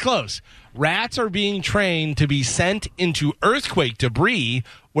 man. it's close. Rats are being trained to be sent into earthquake debris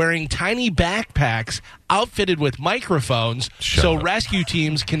wearing tiny backpacks outfitted with microphones so up. rescue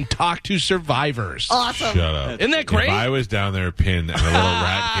teams can talk to survivors. Awesome. Shut up. Isn't that great? If I was down there pinned and a little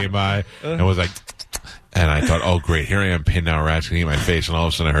rat came by and was like, and I thought, oh, great, here I am pinned now, rat's going to eat my face, and all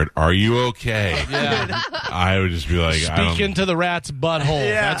of a sudden I heard, are you okay? Yeah. I would just be like, Speak into the rat's butthole.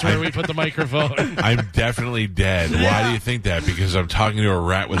 Yeah. That's where we put the microphone. I'm definitely dead. Why do you think that? Because I'm talking to a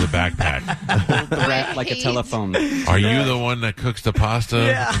rat with a backpack. Hold the rat like a telephone. Are you the one that cooks the pasta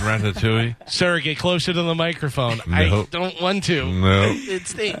in Ratatouille? Sir, get closer to the microphone. I Nope. don't want to. No. It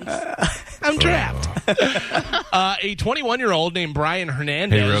stinks. I'm trapped. A 21-year-old named Brian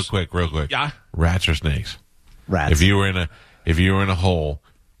Hernandez. Hey, real quick. Yeah. Rats or snakes? Rats. If you were in a hole,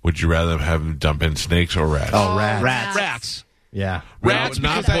 would you rather have them dump in snakes or rats? Oh, rats. Rats. Yeah. Rats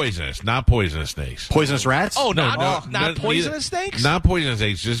not because poisonous. Not poisonous snakes. Poisonous rats? Oh, not neither- poisonous snakes? Not poisonous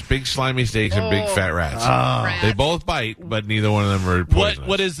snakes. Just big slimy snakes and big fat rats. Rats. They both bite, but neither one of them are poisonous.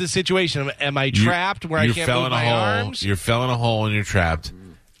 What is the situation? Am I You- trapped where I you can't fell move in a my hole. arms? You fell in a hole and you're trapped.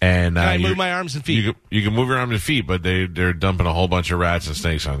 And Can I move you're- my arms and feet? You can move your arms and feet, but they're dumping a whole bunch of rats and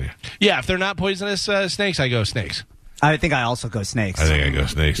snakes on you. Yeah, if they're not poisonous snakes, I go snakes. I think I also go snakes. I think I go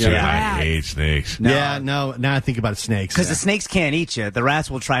snakes too. Yeah. I hate snakes. Yeah, no, now I think about snakes. Because the snakes can't eat you. The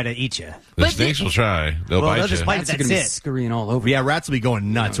rats will try to eat you. The snakes will try. They'll Well, bite they'll you. just bite. Rats are That's going to be it. scurrying all over. Yeah, rats will be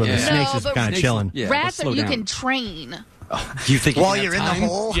going nuts, where the Yeah. snakes No, is but kind of snakes- chilling. Yeah, Rats they'll are slow you down. can train. Do you think While you you're have in the time?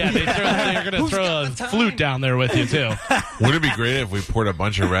 hole. Yeah, they're going to throw a flute down there with you, too. Wouldn't it be great if we poured a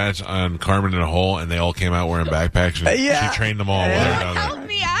bunch of rats on Carmen in a hole and they all came out wearing backpacks and Yeah. she trained them all while they were down there? Help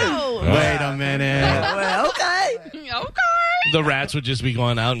me out. Wait a minute. Well, okay. Okay. The rats would just be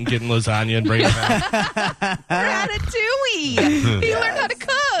going out and getting lasagna and bringing it back. Ratatouille. He learned how to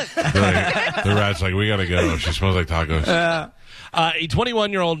cook. Right. The rat's like, we gotta go. She smells like tacos. A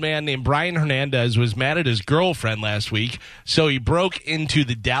 21-year-old man named Brian Hernandez was mad at his girlfriend last week, so he broke into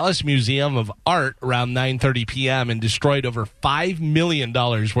the Dallas Museum of Art around 9:30 p.m. and destroyed over $5 million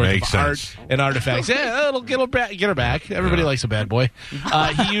worth Makes of art sense. and artifacts. Yeah, it'll get her back. Everybody likes a bad boy.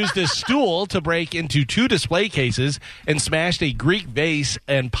 He used a stool to break into 2 display cases and smashed a Greek vase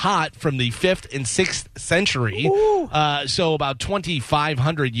and pot from the 5th and 6th century, so about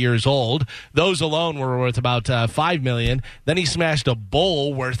 2,500 years old. Those alone were worth about $5 million. Then he smashed a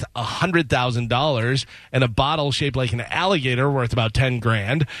bowl worth $100,000 and a bottle shaped like an alligator worth about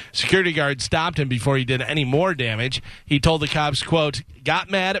 $10,000. Security guards stopped him before he did any more damage. He told the cops, quote, "Got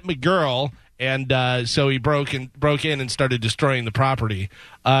mad at my girl and so he broke in and started destroying the property.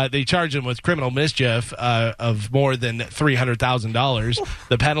 They charged him with criminal mischief of more than $300,000.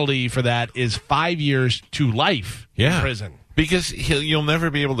 The penalty for that is 5 years to life in prison. Because you'll never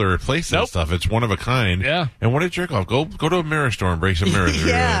be able to replace that stuff. It's one of a kind. Yeah. And what a jerk off. Go to a mirror store and break some mirrors.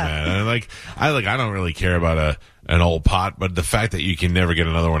 Really, man. And I don't really care about an old pot, but the fact that you can never get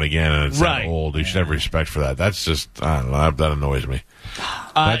another one again and it's that old, you should have respect for that. That's just, I don't know, that annoys me.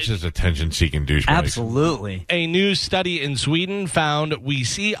 That's just attention-seeking douchebag. Absolutely. A new study in Sweden found we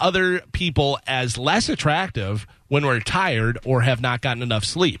see other people as less attractive when we're tired or have not gotten enough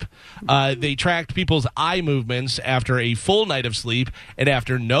sleep. They tracked people's eye movements after a full night of sleep and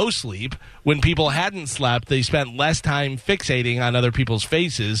after no sleep. When people hadn't slept, they spent less time fixating on other people's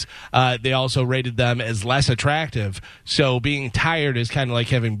faces. They also rated them as less attractive. So being tired is kind of like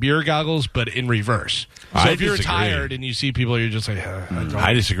having beer goggles, but in reverse. So if you're tired and you see people, you're just like,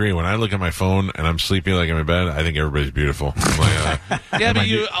 I disagree. When I look at my phone and I'm sleeping like I'm in bed, I think everybody's beautiful. Yeah, but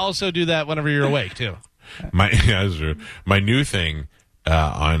you also do that whenever you're awake, too. That's true. My new thing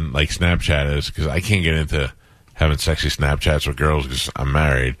on like Snapchat is, because I can't get into having sexy Snapchats with girls because I'm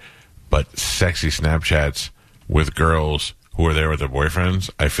married, but sexy Snapchats with girls who are there with their boyfriends,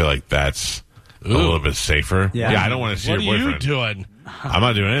 I feel like that's a little bit safer. Yeah, I don't want to see your boyfriend. What are you doing? I'm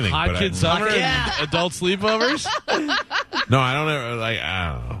not doing anything. Hot kid summer and adult sleepovers? No, I don't ever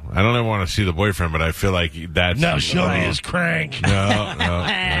I don't ever want to see the boyfriend, but I feel like that's no. Show me his crank.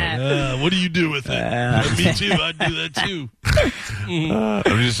 No. What do you do with it? Me too. I'd do that too.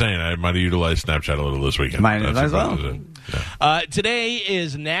 I'm just saying I might have utilized Snapchat a little this weekend. Might as well. Today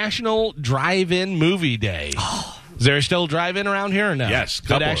is National Drive-In Movie Day. Is there still drive-in around here or no? Yes.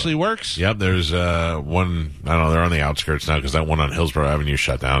 That actually works? Yep, there's one, I don't know, they're on the outskirts now because that one on Hillsborough Avenue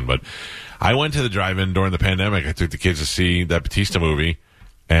shut down. But I went to the drive-in during the pandemic. I took the kids to see that Batista movie,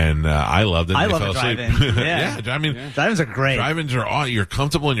 and I loved it. I they love fell a asleep. drive-in. I mean, drive-ins are great. Drive-ins are you're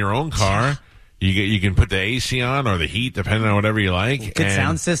comfortable in your own car. You can put the AC on or the heat, depending on whatever you like. Good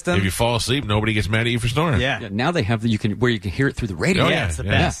sound system. If you fall asleep, nobody gets mad at you for snoring. Yeah, now they have where you can hear it through the radio. Oh, yeah, it's the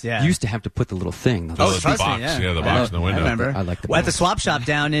best. Yeah. You used to have to put the little thing. The trust box. me, yeah. The box in the window. I remember. I like the at the swap shop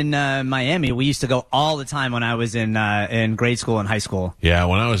down in Miami, we used to go all the time when I was in grade school and high school. Yeah,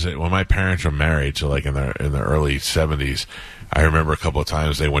 when my parents were married, so like in the early 70s, I remember a couple of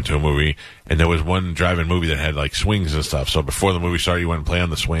times they went to a movie, and there was one drive-in movie that had like swings and stuff. So before the movie started, you went and play on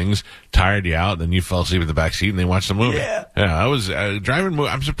the swings, tired you out, then you fell asleep in the back seat, and they watched the movie. Yeah, I was driving movie.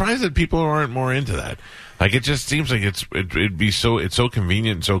 I'm surprised that people aren't more into that. Like, it just seems like it's so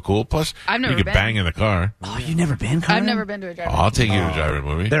convenient and so cool. Plus, I've never you can been. bang in the car. Oh, you never been, Carmen? I've never been to a drive-in. I'll take you to a drive-in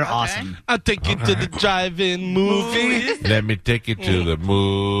movie. They're awesome. I'll take you to the drive-in movie. Let me take you to the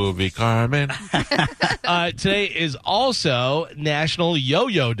movie, Carmen. Today is also National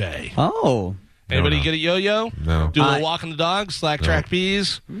Yo-Yo Day. Oh. Anybody No. get a yo-yo? No. Do a little walking the dog, slack track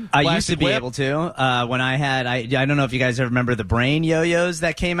bees? I used to plastic be whip? able to when I had. I don't know if you guys ever remember the brain yo-yos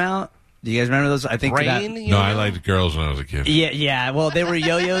that came out. Do you guys remember those? I think Brain No, yo-yo? I liked girls when I was a kid. Yeah. Well, they were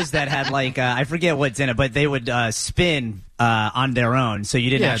yo-yos that had like I forget what's in it, but they would spin on their own, so you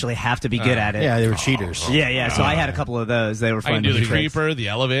didn't actually have to be good at it. Yeah, they were cheaters. Yeah. So I had a couple of those. They were I fun. can do to the tricks. creeper, the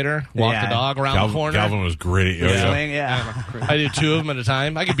elevator, walk the dog around the corner. Galvin was great at yo-yo. Swing, yeah. I do two of them at a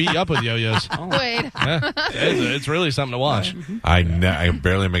time. I could beat you up with yo-yos. Wait. Yeah. It's really something to watch. I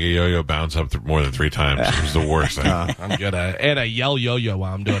barely make a yo-yo bounce up more than 3 times. It was the worst thing. I'm good at it. And I yell yo-yo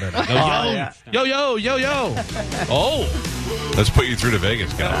while I'm doing it. I go, yo-yo. Oh, Let's put you through to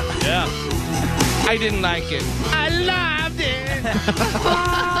Vegas, Galvin. yeah. I didn't like it. I loved it.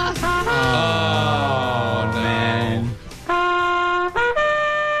 Oh, man.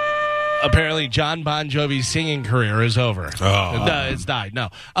 Apparently, John Bon Jovi's singing career is over. It's died. No.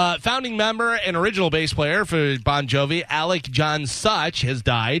 Founding member and original bass player for Bon Jovi, Alec John Such, has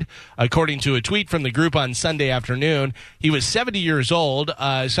died. According to a tweet from the group on Sunday afternoon, he was 70 years old.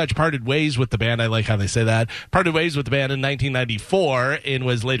 Such parted ways with the band. I like how they say that. Parted ways with the band in 1994 and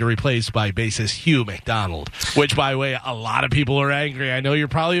was later replaced by bassist Hugh McDonald, which, by the way, a lot of people are angry. I know you're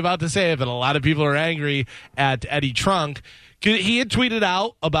probably about to say it, but a lot of people are angry at Eddie Trunk. He had tweeted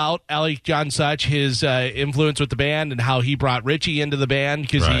out about Alec John Such, his influence with the band, and how he brought Richie into the band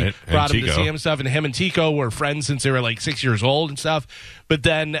because he brought him to see him stuff. And him and Tico were friends since they were like 6 years old and stuff. But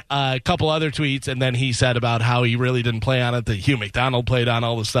then a couple other tweets, and then he said about how he really didn't play on it, that Hugh McDonald played on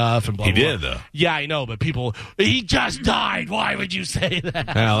all the stuff. And blah, He blah, did, blah. though. Yeah, I know, but he just died. Why would you say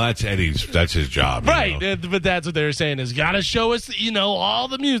that? Well, that's his job. Right, You know? but that's what they're saying is, got to show us, all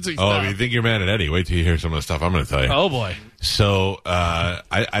the music Oh, stuff. if you think you're mad at Eddie, wait till you hear some of the stuff I'm going to tell you. Oh, boy. So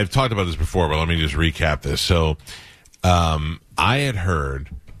I've talked about this before, but let me just recap this. So I had heard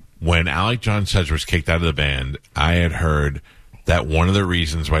when Alec John Such was kicked out of the band, I had heard that one of the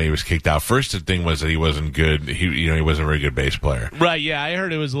reasons why he was kicked out, first the thing was that he wasn't good. He wasn't a very good bass player. Right, yeah. I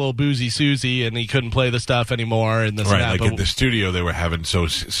heard it was a little boozy Susie, and he couldn't play the stuff anymore. And this right, and that, like at the studio they were having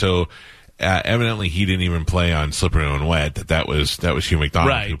evidently he didn't even play on Slippery When Wet. That was Hugh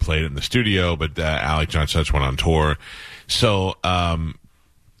McDonald who played it in the studio, but Alec John Such went on tour. So when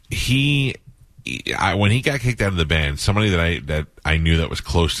he got kicked out of the band, somebody that I knew that was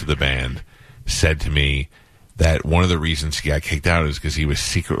close to the band said to me that one of the reasons he got kicked out is because he was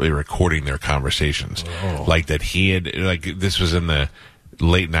secretly recording their conversations. Oh. Like that he had, like this was in the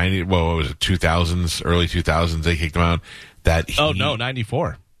late 90s, what was it, 2000s, early 2000s they kicked him out. That he,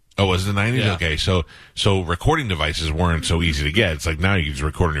 94. Oh, was it the 90s? Yeah. Okay, so recording devices weren't so easy to get. It's like now you can just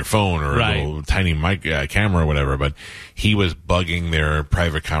record on your phone or a little tiny mic camera or whatever, but he was bugging their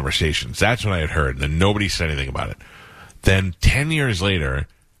private conversations. That's what I had heard, and then nobody said anything about it. Then 10 years later,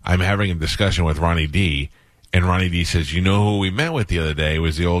 I'm having a discussion with Ronnie D., and Ronnie D says, you know who we met with the other day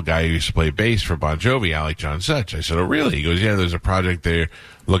was the old guy who used to play bass for Bon Jovi, Alec John Such. I said, oh, really? He goes, yeah, there's a project they're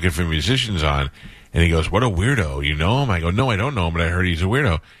looking for musicians on. And he goes, what a weirdo. You know him? I go, no, I don't know him, but I heard he's a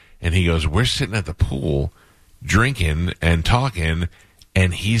weirdo. And he goes, we're sitting at the pool drinking and talking,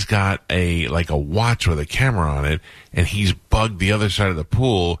 and he's got a watch with a camera on it, and he's bugged the other side of the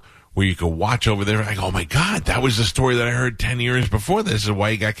pool where you could watch over there. I go, oh my God, that was the story that I heard 10 years before this is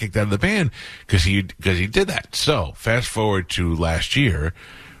why he got kicked out of the band, because he did that. So fast forward to last year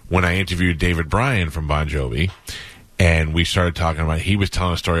when I interviewed David Bryan from Bon Jovi, and we started talking about, he was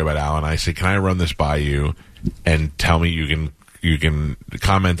telling a story about Al, and I said, can I run this by you and tell me you can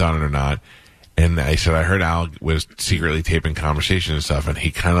comment on it or not? And I said, I heard Al was secretly taping conversations and stuff, and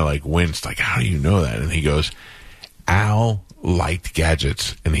he kind of like winced, like, how do you know that? And he goes, Al liked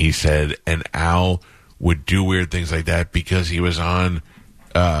gadgets, and he said, and Al would do weird things like that because he was on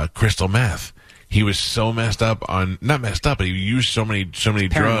crystal meth. He was so messed up on, not messed up, but he used so many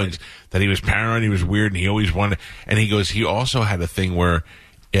drugs that he was paranoid, he was weird, and he always wanted, and he goes, he also had a thing where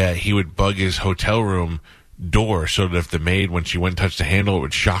he would bug his hotel room door so that if the maid, when she went and touched the handle, it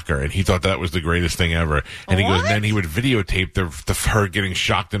would shock her, and he thought that was the greatest thing ever. And he goes, and then he would videotape her getting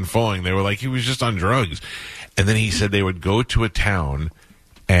shocked and falling. They were like, he was just on drugs. And then he said they would go to a town,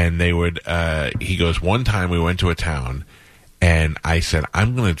 and they would, he goes, one time we went to a town, and I said,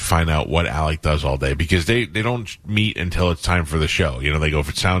 I'm going to find out what Alec does all day, because they don't meet until it's time for the show. You know, they go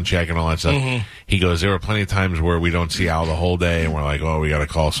for sound check and all that stuff. Mm-hmm. He goes, there were plenty of times where we don't see Al the whole day, and we're like, oh, we got to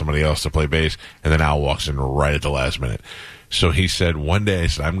call somebody else to play bass, and then Al walks in right at the last minute. So he said, one day, I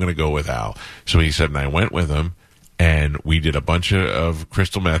said, I'm going to go with Al. So he said, and I went with him, and we did a bunch of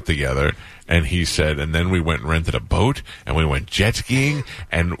crystal meth together. And he said, and then we went and rented a boat, and we went jet skiing,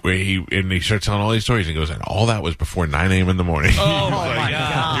 and he started telling all these stories. And he goes, and all that was before 9 a.m. in the morning. Oh, my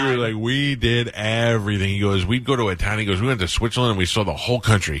God. He was like, we did everything. He goes, we'd go to a town. He goes, we went to Switzerland, and we saw the whole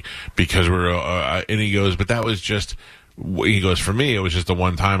country because we were, and he goes, but that was just, he goes, for me, it was just the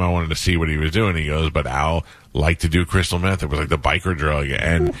one time I wanted to see what he was doing. He goes, but Al liked to do crystal meth. It was like the biker drug.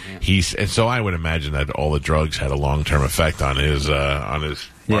 And and so I would imagine that all the drugs had a long-term effect on his body.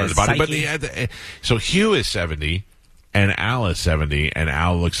 Psyche. But he had so Hugh is 70 and Al is 70, and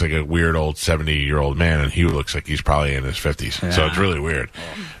Al looks like a weird old 70-year-old man, and Hugh looks like he's probably in his 50s. Yeah. So it's really weird.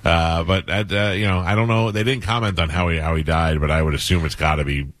 But I don't know. They didn't comment on how he died, but I would assume it's got to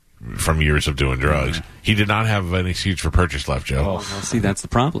be from years of doing drugs. Yeah. He did not have any seeds for purchase left, Joe. Oh, well, see, that's the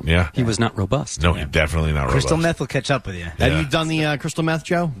problem. Yeah. He was not robust. No, he definitely not robust. Crystal meth will catch up with you. Have you done the crystal meth,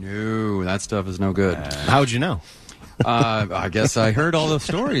 Joe? No, that stuff is no good. How would you know? I guess I heard all the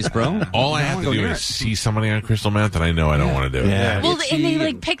stories, bro. All I have to do is see somebody on crystal meth, and I know I don't want to do it. Yeah. Well, and they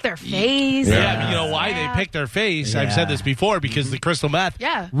like pick their face. Yeah, you know why they pick their face? I've said this before, because the crystal meth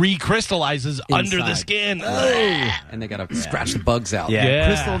recrystallizes under the skin. And they got to scratch the bugs out. Yeah.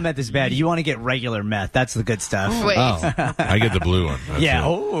 Crystal meth is bad. You want to get regular meth. That's the good stuff. Wait. I get the blue one.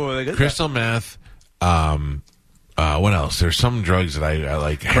 That's crystal meth. What else? There's some drugs that I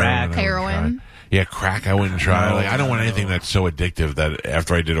like. Crack. Heroin. Yeah, crack I wouldn't try. Like, I don't want anything that's so addictive that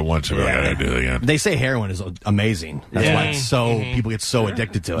after I did it once, I gotta do it again. They say heroin is amazing. That's why it's so people get so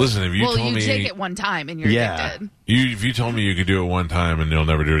addicted to it. Listen, if you told me take it one time and you're addicted. If you told me you could do it one time and you'll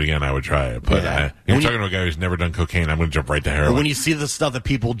never do it again, I would try it. But you're talking to a guy who's never done cocaine, I'm going to jump right to heroin. When you see the stuff that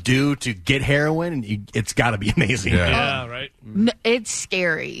people do to get heroin, it's got to be amazing. Yeah, right. No, it's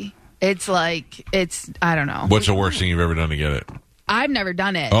scary. It's like I don't know. What's the worst thing you've ever done to get it? I've never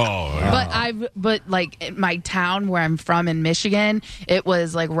done it. But like in my town where I'm from in Michigan, it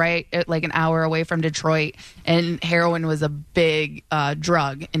was like like an hour away from Detroit, and heroin was a big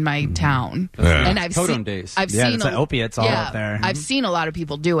drug in my town. Yeah. And I've Totem seen days. I've seen it's like opiates all up there. I've seen a lot of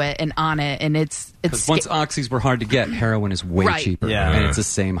people do it and on it, and it's Once oxys were hard to get, heroin is way Right. cheaper, Yeah. and it's the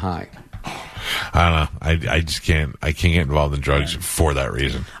same high. I don't know. I just can't. I can't get involved in drugs for that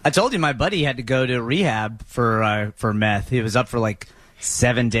reason. I told you my buddy had to go to rehab for meth. He was up for like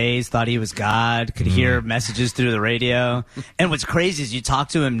 7 days, thought he was God, could hear messages through the radio. And what's crazy is you talk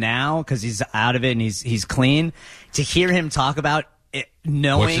to him now because he's out of it and he's clean. To hear him talk about it,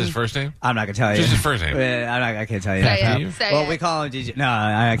 knowing What's his first name? I'm not gonna tell you. Just his first name. I can't tell you. Say it. Say Well, it. we call him DJ. No,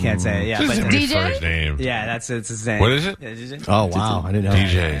 I can't say it. Yeah, Just but his DJ? first name. yeah, it's his name. What is it? Yeah, DJ. Oh wow, I didn't know.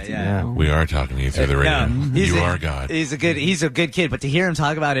 DJ. Yeah. We are talking to you through the radio. No, You are God. He's a good kid, but to hear him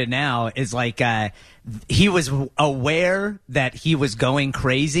talk about it now is like he was aware that he was going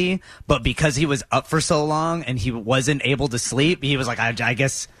crazy, but because he was up for so long and he wasn't able to sleep, he was like, I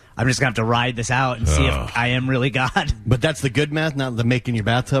guess I'm just gonna have to ride this out and see if I am really God. But that's the good meth, not the making your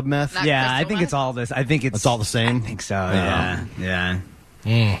bathtub meth. Not Yeah, crystal I think meth? it's all this. I think It's all the same. I think so. Yeah.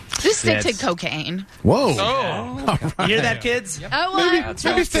 Just stick to Yes. cocaine. Whoa. You hear that, kids? Oh, what?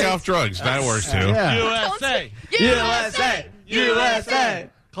 Maybe stay off drugs. That works too. Yeah. USA, USA, USA.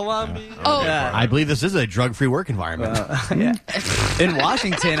 Colombia. Oh, I believe this is a drug-free work environment. In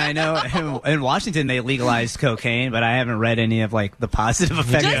Washington, I know. In Washington, they legalized cocaine, but I haven't read any of like the positive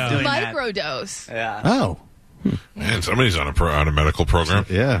effects just of doing that. microdose. Yeah. Oh, Man, somebody's on a medical program.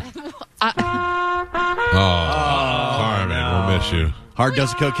 yeah. Sorry, man. We'll miss you. Hard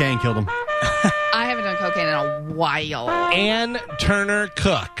dose of cocaine killed him. I haven't done cocaine in a while. Ann Turner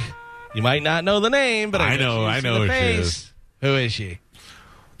Cook. You might not know the name, but I bet know- you I see know the who she face. is. Who is she?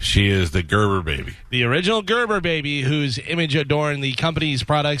 She is the Gerber baby. The original Gerber baby, whose image adorned the company's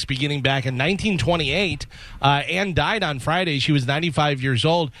products beginning back in 1928. Ann died on Friday. She was 95 years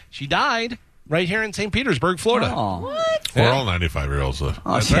old. She died right here in St. Petersburg, Florida. Oh, We're all 95-year-olds live.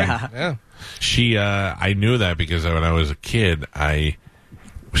 yeah. Yeah. She, I knew that because when I was a kid, I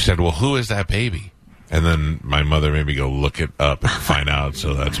said, well, who is that baby? And then my mother made me go look it up and find out.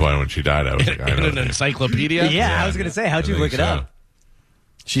 So that's why when she died, I was like, I In know. an that. encyclopedia. Yeah, I was gonna say, how'd you I look think it so. up?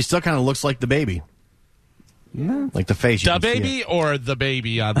 She still kind of looks like the baby. Like the face. you The can see baby or the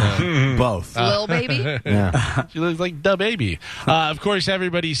baby on the... it. Both. Lil baby. Yeah. She looks like the baby. Of course,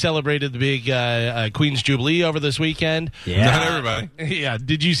 everybody celebrated the big Queen's Jubilee over this weekend. Not everybody. Yeah.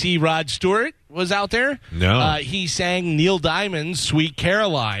 Did you see Rod Stewart was out there? No. He sang Neil Diamond's Sweet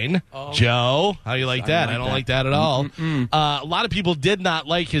Caroline. Joe, how you like that? I don't like that at all. A lot of people did not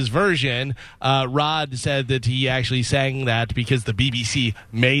like his version. Rod said that he actually sang that because the BBC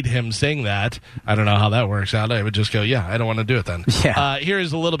made him sing that. I don't know how that works out. I would just go, yeah, I don't want to do it then. Yeah.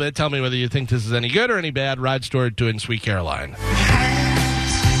 Here's a little bit. Tell me whether you think this is any good or any bad. Rod Stewart doing Sweet Caroline.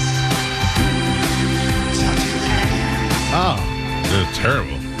 Oh. It's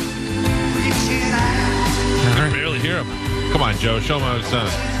terrible. I can barely hear him. Come on, Joe. Show him how it's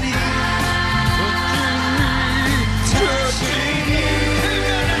done.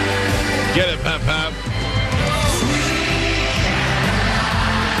 Get it, Pap Pap.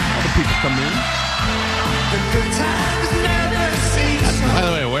 By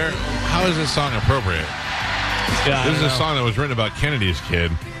the way, how is this song appropriate? Yeah, This is a song that was written about Kennedy's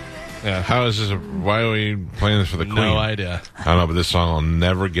kid. Yeah. How is this? Why are we playing this for the Queen? No idea. I don't know, but this song will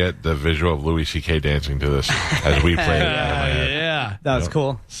never get the visual of Louis C.K. dancing to this as we play it. out of my head. Yeah. That was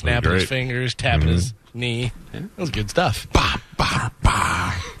cool. Snapping his great. fingers, tapping his knee. That was good stuff.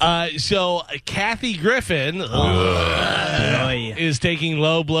 So Kathy Griffin is taking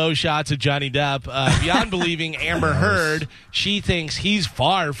low blow shots at Johnny Depp. Beyond believing Amber Heard, she thinks he's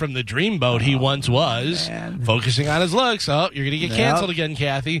far from the dreamboat he once was. Focusing on his looks. Oh, you're going to get canceled again,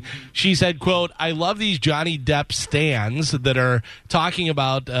 Kathy. She said, quote, I love these Johnny Depp stans that are talking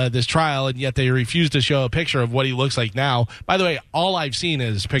about this trial, and yet they refuse to show a picture of what he looks like now. By the way, all I've seen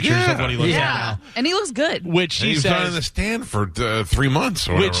is pictures of what he looks like now. And he looks good. Which she He's been in says... the stand for 3 months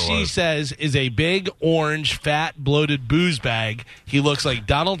or whatever Which it she was. says is a big, orange, fat, bloated booze bag. He looks like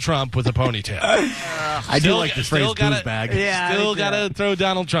Donald Trump with a ponytail. I do like the phrase booze bag. Yeah, Still got to throw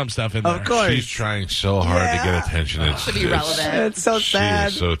Donald Trump stuff in there. Of course. She's trying so hard to get attention. It's, To be relevant. It's so She sad.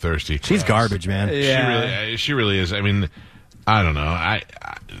 is so thirsty. She's garbage, man. She really is. I mean, I don't know.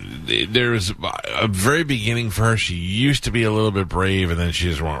 There's a very beginning for her. She used to be a little bit brave, and then she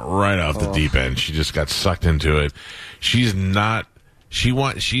just went right off the deep end. She just got sucked into it. She's not she's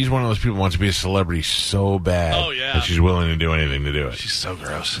one of those people who wants to be a celebrity so bad. Oh, yeah. That she's willing to do anything to do it. She's so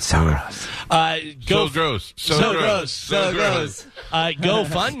gross. So gross. So gross. So gross. So gross.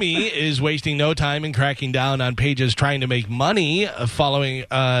 GoFundMe is wasting no time in cracking down on pages trying to make money following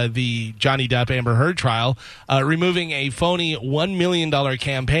the Johnny Depp Amber Heard trial, removing a phony $1 million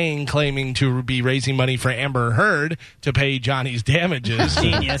campaign claiming to be raising money for Amber Heard to pay Johnny's damages.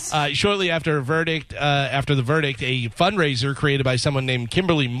 Genius. Shortly after the verdict, a fundraiser created by someone named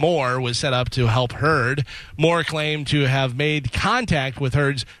Kimberly Moore was set up to help Heard. Moore claimed to have made contact with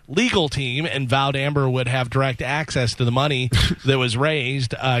Heard's legal team and vowed Amber would have direct access to the money that was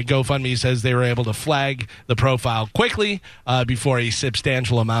raised. GoFundMe says they were able to flag the profile quickly before a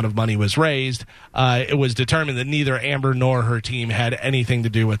substantial amount of money was raised. It was determined that neither Amber nor her team had anything to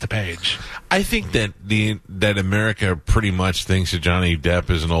do with the page. I think that that America pretty much thinks that Johnny Depp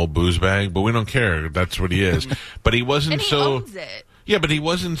is an old booze bag, but we don't care. That's what he is. But he wasn't And he so. owns it. Yeah, but he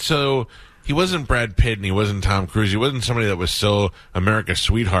wasn't so. He wasn't Brad Pitt and he wasn't Tom Cruise. He wasn't somebody that was so America's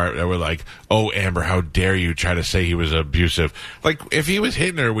sweetheart that were like, oh, Amber, how dare you try to say he was abusive. Like, if he was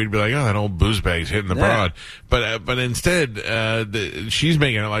hitting her, we'd be like, oh, that old booze bag's hitting the broad. But instead, she's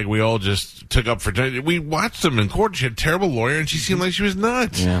making it like we all just took up for... We watched them in court. She had a terrible lawyer and she seemed like she was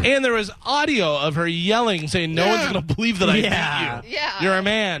nuts. Yeah. And there was audio of her yelling, saying, no one's going to believe that I beat you. Yeah. You're a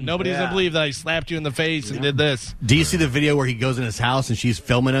man. Nobody's going to believe that I slapped you in the face and did this. Do you see the video where he goes in his house and she's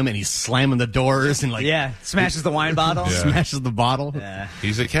filming him and he's slamming the doors and smashes the wine bottle. Smashes the bottle. Yeah.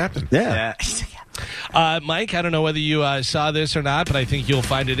 He's a captain. Yeah. Mike, I don't know whether you saw this or not, but I think you'll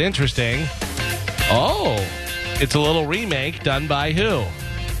find it interesting. Oh, it's a little remake done by who?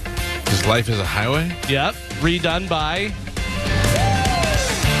 His Life is a Highway? Yep, redone by...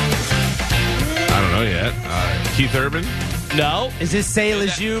 I don't know yet. Keith Urban? No. Is this C'est Le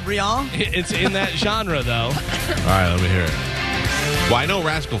Jeu Briand? It's in that genre, though. All right, let me hear it. Well, I know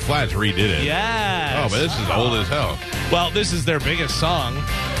Rascal Flatts redid it. Yes. Oh, but this is old as hell. Well, this is their biggest song.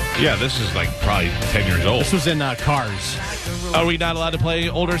 Yeah, this is like probably 10 years old. This was in Cars. Are we not allowed to play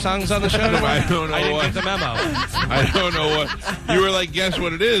older songs on the show? I don't know I didn't what. get the memo. I don't know what. You were like, guess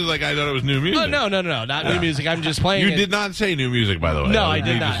what it is? Like, I thought it was new music. Oh, no, not new music. I'm just playing You it. did not say new music, by the way. No, I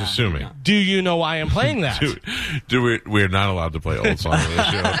did not. Just assuming. Do you know why I'm playing that? We're not allowed to play old songs on this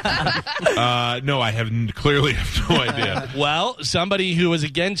show. No, I clearly have no idea. Well, somebody who was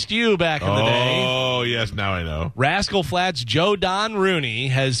against you back in the day. Oh, yes, now I know. Rascal Flatts' Joe Don Rooney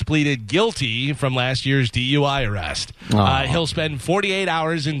has pleaded guilty from last year's DUI arrest. He'll spend 48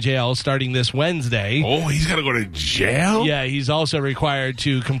 hours in jail starting this Wednesday. Oh, he's got to go to jail? Yeah, he's also required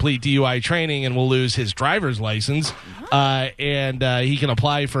to complete DUI training and will lose his driver's license. And he can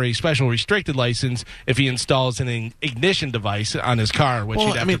apply for a special restricted license if he installs an ignition device on his car, which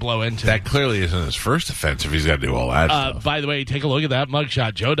he'd have to blow into. That clearly isn't his first offense if he's got to do all that stuff. By the way, take a look at that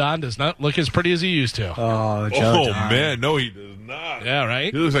mugshot. Joe Don does not look as pretty as he used to. Oh, Joe Don. Man, no, he does not. Yeah,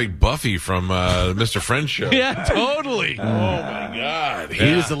 right? He looks like Buffy from Mr. Friends show. Yeah, totally. Oh, my God.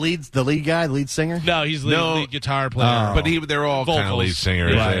 He was the lead guy, the lead singer? No, he's the lead guitar player. But they're all kind of lead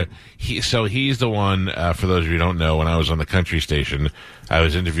singers. Right. So he's the one, for those of you who don't know, when I was on the country station, I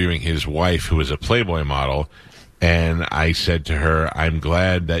was interviewing his wife, who was a Playboy model, and I said to her, I'm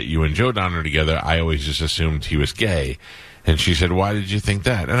glad that you and Joe Don are together. I always just assumed he was gay. And she said, why did you think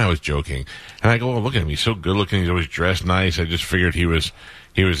that? And I was joking. And I go, well, look at him. He's so good looking. He's always dressed nice. I just figured he was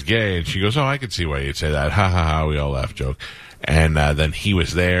gay. And she goes, oh, I could see why you'd say that. Ha, ha, ha. We all laugh, joke. And then he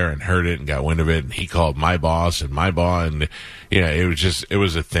was there and heard it and got wind of it. And he called my boss and my boss. And, it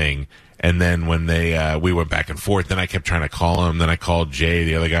was a thing. And then when we went back and forth, then I kept trying to call him. Then I called Jay,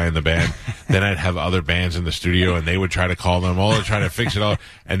 the other guy in the band. Then I'd have other bands in the studio, and they would try to call them, all to try to fix it all.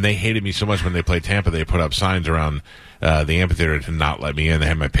 And they hated me so much when they played Tampa, they put up signs around the amphitheater to not let me in. They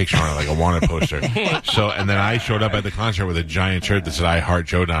had my picture on it, like a wanted poster. And then I showed up at the concert with a giant shirt that said "I Heart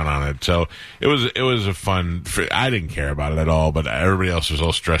Joe Don" on it. So it was a fun. I didn't care about it at all, but everybody else was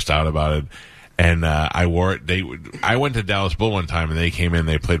all stressed out about it. And I wore it. I went to Dallas Bull one time, and they came in.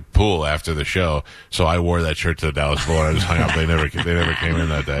 They played pool after the show, so I wore that shirt to the Dallas Bull. And I just hung up. They never came in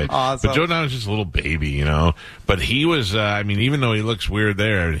that day. Awesome. But Joe Don was just a little baby, But he was. Even though he looks weird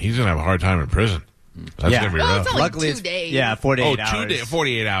there, he's gonna have a hard time in prison. That's gonna be Well, rough. it's only Luckily, 2 days. Yeah, 48 hours.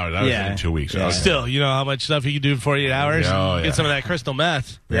 48 hours. I was in 2 weeks. Yeah. Still, you know how much stuff you can do in 48 hours? Oh, yeah. Get some of that crystal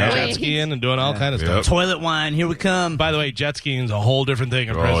meth. Yeah. Jet skiing and doing all kind of stuff. Toilet wine, here we come. By the way, jet skiing is a whole different thing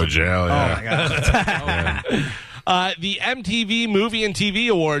in Oh, prison. jail, yeah. Oh, my God. The MTV Movie and TV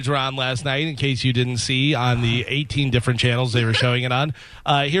Awards were on last night, in case you didn't see, on the 18 different channels they were showing it on.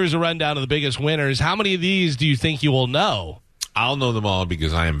 Here's a rundown of the biggest winners. How many of these do you think you will know? I'll know them all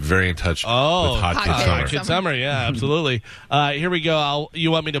because I am very in touch with Hot Kid Kid Summer. Kid Summer, yeah, absolutely. Here we go.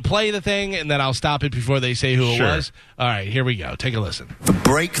 You want me to play the thing, and then I'll stop it before they say who it Sure. was? All right, here we go. Take a listen. The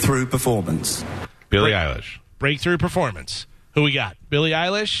breakthrough performance. Billie Eilish. Breakthrough performance. Who we got? Billie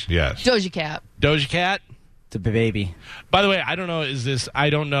Eilish? Yes. Doja Cat. Doja Cat? The baby. By the way, I don't know. I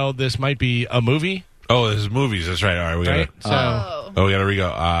don't know. This might be a movie. Oh, this is movies. That's right. All right, we got Right? it. So, We got to re-go.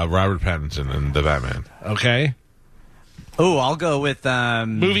 Robert Pattinson and the Batman. okay. Oh, I'll go with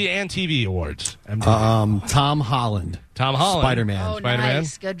Movie and TV awards. Tom Holland. Tom Holland. Spider-Man. Oh, Spider-Man?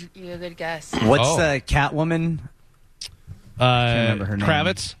 nice. Good guess. what's Oh. the Catwoman? remember her name.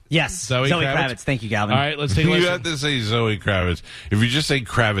 Kravitz. Yes, Zoe Kravitz? Thank you, Galvin. All right, let's take a You listen. have to say Zoe Kravitz. If you just say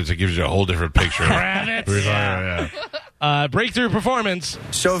Kravitz, it gives you a whole different picture. Kravitz. Yeah. Breakthrough performance.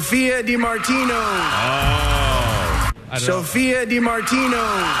 Sophia Di Martino. I don't know. Sophia Di Martino.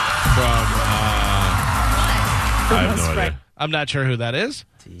 I have no idea. I'm not sure who that is.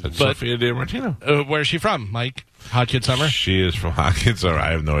 It's But- Sophia Di Martino. Where's she from, Mike? Hot Kid Summer? She is from Hot Kid Summer.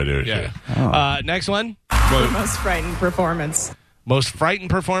 I have no idea who she Yeah. is. Next one. Most frightened performance. Most frightened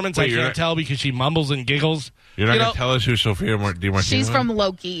performance. Wait, I you're can't not- tell because she mumbles and giggles. You're not You going know- to tell us who Sophia Di Martino She's is? from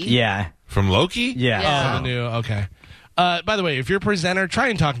Loki. Yeah. From Loki? Yeah. Yeah. Oh, the new. Okay. By the way, if you're a presenter, try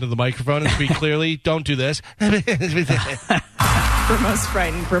and talk into the microphone and speak clearly. Don't do this. For most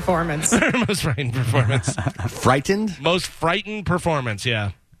frightened performance. Most frightened performance. Frightened? Most frightened performance.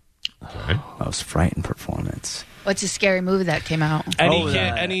 Yeah. Most frightened performance. What's a scary movie that came out?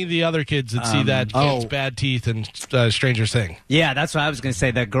 Any of the other kids that see that kid's bad teeth and Stranger Thing. Yeah, that's what I was going to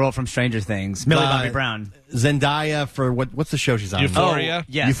say. That girl from Stranger Things, Millie Bobby Brown. Zendaya for what's the show she's on? Euphoria? Oh,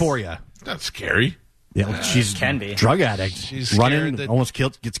 yes. Euphoria. That's scary. Yeah, she's can be. drug addict. She's scared running, that almost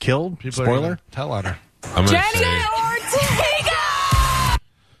gets killed. People are Spoiler. gonna tell on her. I'm going to say Ortega!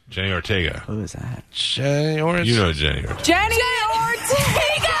 Jenny Ortega. Who is that? Jenny Orange. You know Jenny Ortega. Jenny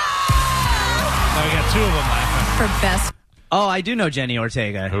Ortega! Now we got two of them laughing. For best. Oh, I do know Jenny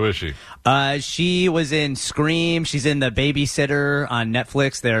Ortega. Who is she? She was in Scream. She's in The Babysitter on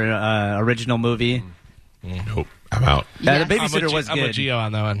Netflix, their original movie. Nope. I'm out. The Yes. Babysitter was I'm with good. Gio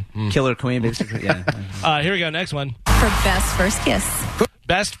on that one. Killer Queen, Babysitter. Yeah. Here we go. Next one. For best first kiss.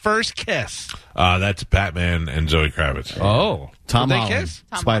 Best first kiss. That's Batman and Zoe Kravitz. Oh. Tom Did they Holland. kiss?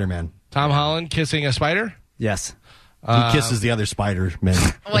 Spider-Man. Tom Holland kissing a spider? Yes. He kisses the other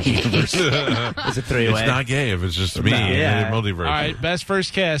Spider-Man. Wait. It's a three-way. It's not gay if it's just me. Yeah. Multiverse. All right. Best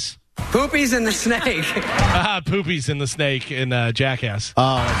first kiss. Poopies and the snake. Poopies in the snake in Jackass.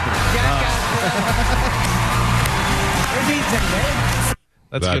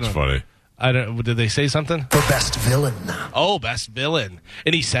 That's That's good. funny. I don't. Did they say something? For best villain. Oh, best villain,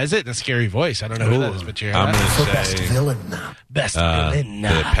 and he says it in a scary voice. I don't know who that is, but you hear I'm that? going For best to say villain. Best the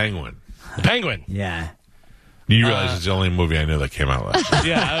villain. Penguin. The Penguin. Yeah. You realize it's the only movie I know that came out last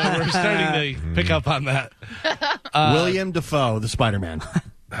year. Yeah, we're starting to pick up on that. William Dafoe, the Spider-Man.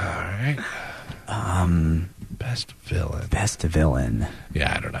 All right. Best villain. Best villain.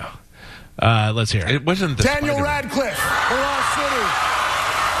 Yeah, I don't know. Let's hear it. It wasn't the Daniel Spider-Man. Radcliffe. For Lost City.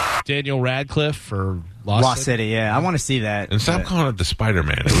 Daniel Radcliffe for Lost City, yeah. I want to see that. And stop calling it the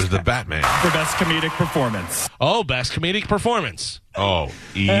Spider-Man. It was the Batman. For best comedic performance. Oh, best comedic performance. Oh,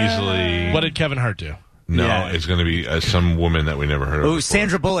 easily. What did Kevin Hart do? No, Yeah. it's going to be some woman that we never heard of. Oh, before.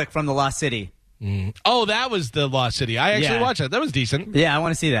 Sandra Bullock from The Lost City. Oh, that was the Lost City. I actually Yeah. watched that. That was decent. Yeah, I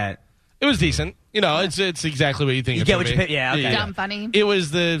want to see that. It was decent. You know, it's exactly what you think. You it's get gonna what you be. pick. Yeah, okay. Dumb funny. It was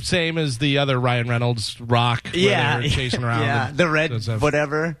the same as the other Ryan Reynolds Rock. Where Yeah. they were chasing around. Yeah, and the red stuff.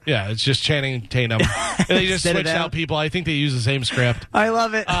 whatever. Yeah, it's just Channing Tatum. And they just Set it switched out. out people. I think they use the same script. I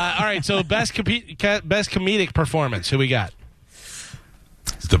love it. All right, so best comedic performance. Who we got?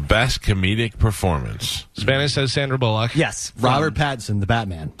 It's the best comedic performance. Spanish says Sandra Bullock. Yes. Robert Pattinson, the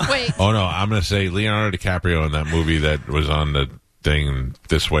Batman. Wait. Oh, no, I'm going to say Leonardo DiCaprio in that movie that was on the thing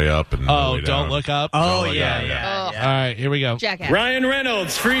This Way Up and No Oh, Way Don't Down. Look Up. Oh, Don't yeah, Look Up, yeah. Oh. All right, here we go. Jackass. Ryan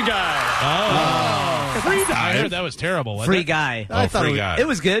Reynolds, Free Guy. I heard that was terrible. Wasn't Free it? guy. Oh, thought Free it was- Guy. It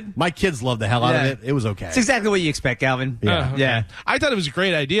was good. My kids loved the hell out Yeah. of it. It was okay. It's exactly what you expect, Galvin. Yeah. Oh, okay. Yeah. I thought it was a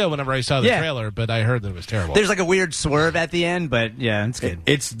great idea whenever I saw the Yeah. trailer, but I heard that it was terrible. There's like a weird swerve at the end, but yeah, it's good.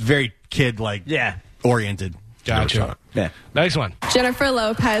 It's very kid-like Yeah. oriented. Never saw Gotcha. it. Yeah. Next one. Jennifer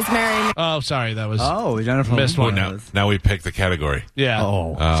Lopez marrying. Oh, sorry, that was Oh, Jennifer Missed Oh, one. now we pick the category. yeah.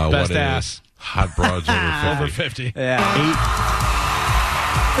 Oh. Best what ass. is hot broads over 50. over 50. Yeah.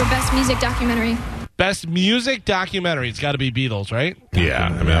 For best music documentary. Best music documentary. It's got to be Beatles, right? Yeah, I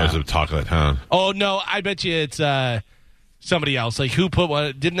mean, that was the talk of the town. Oh no, I bet you it's somebody else. Like, who put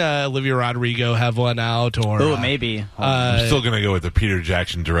one? Didn't Olivia Rodrigo have one out? Or Oh, maybe. I'm still going to go with the Peter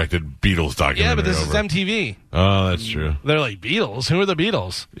Jackson directed Beatles documentary. Yeah, but this over. is MTV. Oh, that's true. They're like, Beatles? Who are the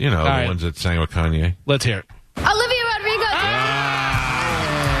Beatles? You know, the ones that sang with Kanye. Let's hear it. Olivia Rodrigo.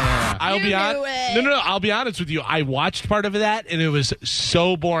 I'll be honest. No. I'll be honest with you. I watched part of that, and it was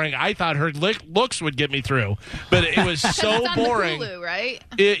so boring. I thought her looks would get me through, but it was so it's boring. On Hulu, right?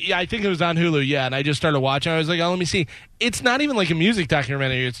 Yeah, I think it was on Hulu. Yeah, and I just started watching. I was like, oh, let me see. It's not even like a music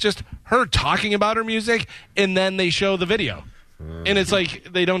documentary. It's just her talking about her music, and then they show the video. And it's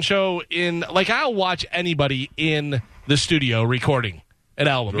like they don't show in. Like, I'll watch anybody in the studio recording an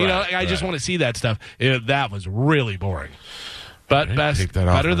album. You know, I just want to see that stuff. That was really boring. But better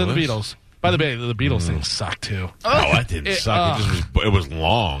than the Beatles. By the way, the Beatles thing sucked too. Oh, that didn't suck. It was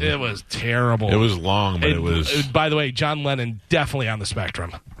long. It was terrible. It was long, but it was. By the way, John Lennon definitely on the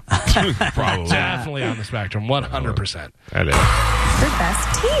spectrum. Probably. Definitely on the spectrum. 100%. That is. For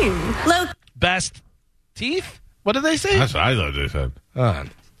best team. Best teeth? What did they say? That's what I thought they said. For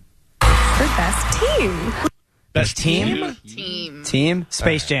best team. Best team? Team?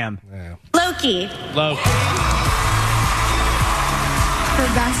 Space Jam. Yeah. Loki. For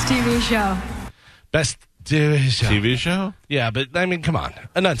best TV show. Best TV show. TV show? Yeah, but I mean, come on.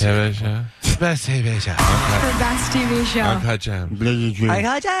 TV show. Best TV show. For best TV show. Uncut Gems. I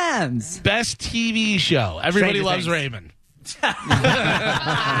got jams. Best TV show. Everybody Stranger loves Things. Raymond.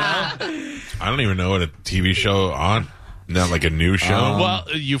 I don't even know what a TV show on. Not like a new show. Well,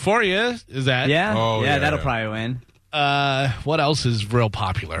 Euphoria is that? Yeah? Oh, yeah, yeah. that'll probably win. What else is real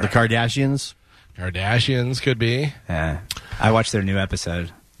popular? The Kardashians. Kardashians could be. Yeah. I watched their new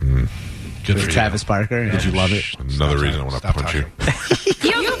episode. Good With for you. Travis Barker. Did you love it? Another reason I want to Stop punch talking. you.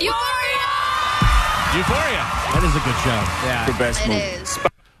 Euphoria. That is a good show. Yeah. For best movie. is.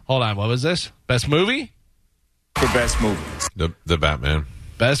 Hold on. What was this? Best movie? For best movie. The Batman.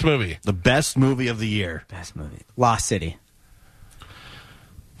 Best movie. The best movie of the year. Best movie. Lost City.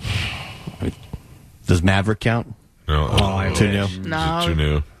 Does Maverick count? No. Too new. No. Too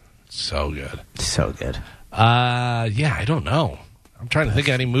new. So good. So good. Yeah, I don't know. I'm trying to think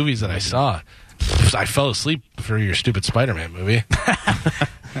of any movies that I saw. I fell asleep for your stupid Spider-Man movie.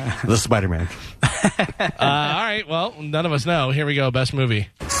 The Spider-Man. All right, well, none of us know. Here we go. Best movie.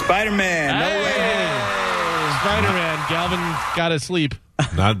 Spider-Man. No way. Hey, Spider-Man. Galvin got his sleep.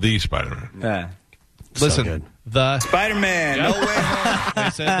 Not the Spider-Man. Yeah. Listen, good. the Spider-Man. No way. I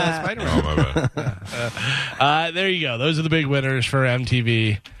said the Spider-Man. Oh, my bad. There you go. Those are the big winners for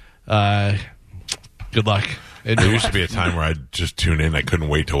MTV. Good luck. There used to be a time where I'd just tune in. I couldn't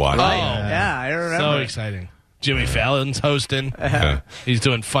wait to watch it. Yeah, I remember. So exciting. Jimmy Fallon's hosting. Yeah. He's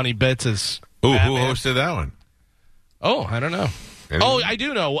doing funny bits as Ooh, who Batman. hosted that one? Oh, I don't know. Anyone? Oh, I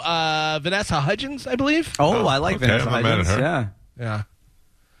do know. Vanessa Hudgens, I believe. Oh, I like okay, Vanessa I'm not mad at Hudgens. her. Yeah. Yeah.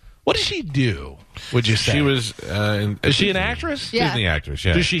 What does she do, would you say? She was. Is she an actress? Yeah. Disney actress,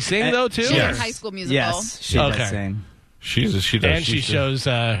 yeah. Does she sing, though, too? She's Yes. in High School Musical. Yes, she Okay. does sing. She does. And she shows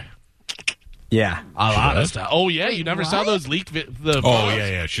Yeah. a lot of does? stuff. Oh, yeah. Wait, you never what? saw those leaked the Oh,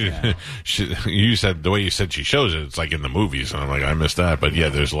 photos? yeah. She, you said, the way you said she shows it, it's like in the movies. And I'm like, I missed that. But yeah,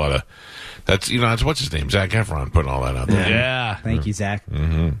 there's a lot of. That's what's his name? Zac Efron putting all that out there. Yeah. Thank you, Zach.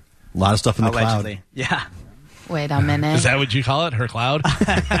 A lot of stuff in the Allegedly. cloud. Yeah. Wait a minute. Is that what you call it? Her cloud? From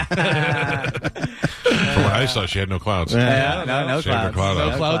what I saw, she had no clouds. Yeah, no She had her clouds. cloud No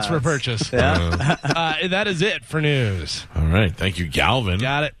out. clouds for purchase. And that is it for news. All right. Thank you, Galvin.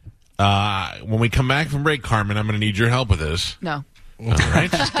 Got it. When we come back from break, Carmen, I'm going to need your help with this. No. All right.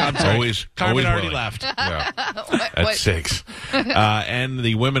 I'm sorry. Always. Carmen always already willing. left. Yeah. What? At 6. And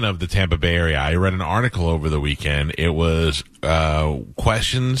the women of the Tampa Bay area. I read an article over the weekend. It was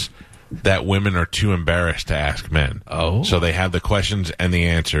questions that women are too embarrassed to ask men. Oh. So they have the questions and the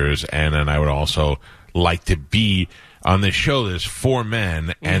answers. And then I would also like to be on this show. There's 4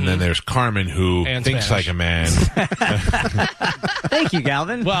 men, and then there's Carmen, who And thinks Spanish. like a man. Thank you,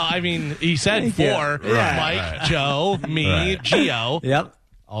 Galvin. Well, I mean, he said 4. Yeah. Mike, Right. Joe, me, Right. Gio. Yep.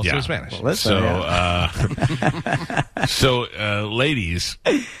 Also Yeah. Spanish. Well, listen, So, ladies,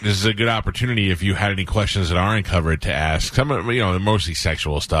 this is a good opportunity if you had any questions that aren't covered to ask. Some, they're mostly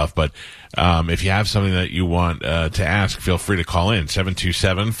sexual stuff, but if you have something that you want to ask, feel free to call in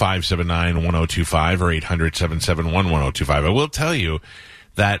 727-579-1025 or 800-771-1025. I will tell you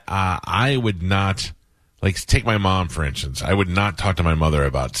that I would not, take my mom for instance. I would not talk to my mother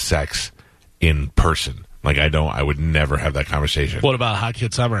about sex in person. I would never have that conversation. What about Hot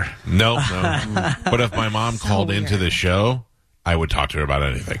Kid Summer? No. But if my mom called into the show I would talk to her about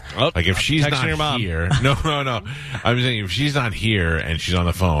anything. Oh, like if she's texting your not mom. here, no. I'm saying if she's not here and she's on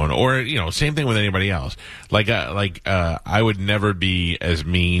the phone, or same thing with anybody else. I would never be as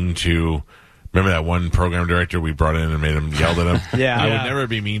mean to. Remember that one program director we brought in and made him yelled at him? I would never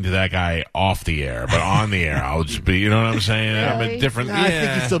be mean to that guy off the air, but on the air, I'll just be, you know what I'm saying? Really? I'm a different. I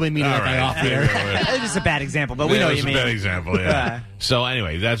think you'd still be mean to that guy off the air. It's just a bad example, but we know what you mean. It's a bad example, yeah. So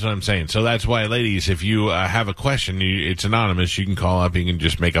anyway, that's what I'm saying. So that's why, ladies, if you have a question, it's anonymous. You can call up. You can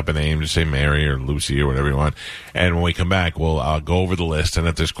just make up a name, just say Mary or Lucy or whatever you want. And when we come back, we'll go over the list. And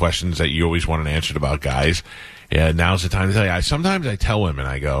if there's questions that you always want answered about guys, now's the time to tell you. Sometimes I tell women,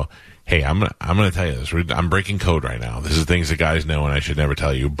 I go, hey, I'm gonna tell you this. I'm breaking code right now. This is things that guys know, and I should never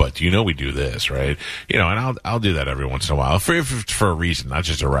tell you. But we do this, right? And I'll do that every once in a while for a reason, not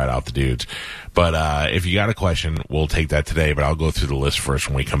just to rat out the dudes. But if you got a question, we'll take that today. But I'll go through the list first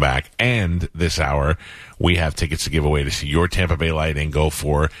when we come back. And this hour, we have tickets to give away to see your Tampa Bay Lightning go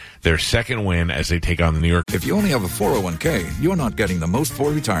for their second win as they take on the New York. If you only have a 401k, you're not getting the most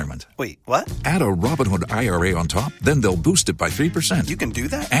for retirement. Wait, what? Add a Robinhood IRA on top, then they'll boost it by 3%. You can do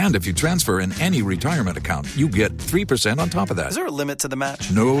that? And if you transfer in any retirement account, you get 3% on top of that. Is there a limit to the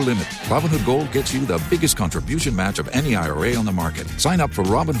match? No limit. Robinhood Gold gets you the biggest contribution match of any IRA on the market. Sign up for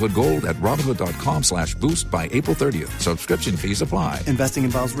Robinhood Gold at Robinhood.com/boost by April 30th. Subscription fees apply. Investing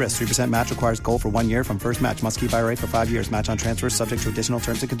involves risk. 3% match requires gold for 1 year from first match. Must keep IRA for 5 years. Match on transfers subject to additional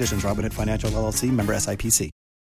terms and conditions. Robinhood Financial LLC, member SIPC.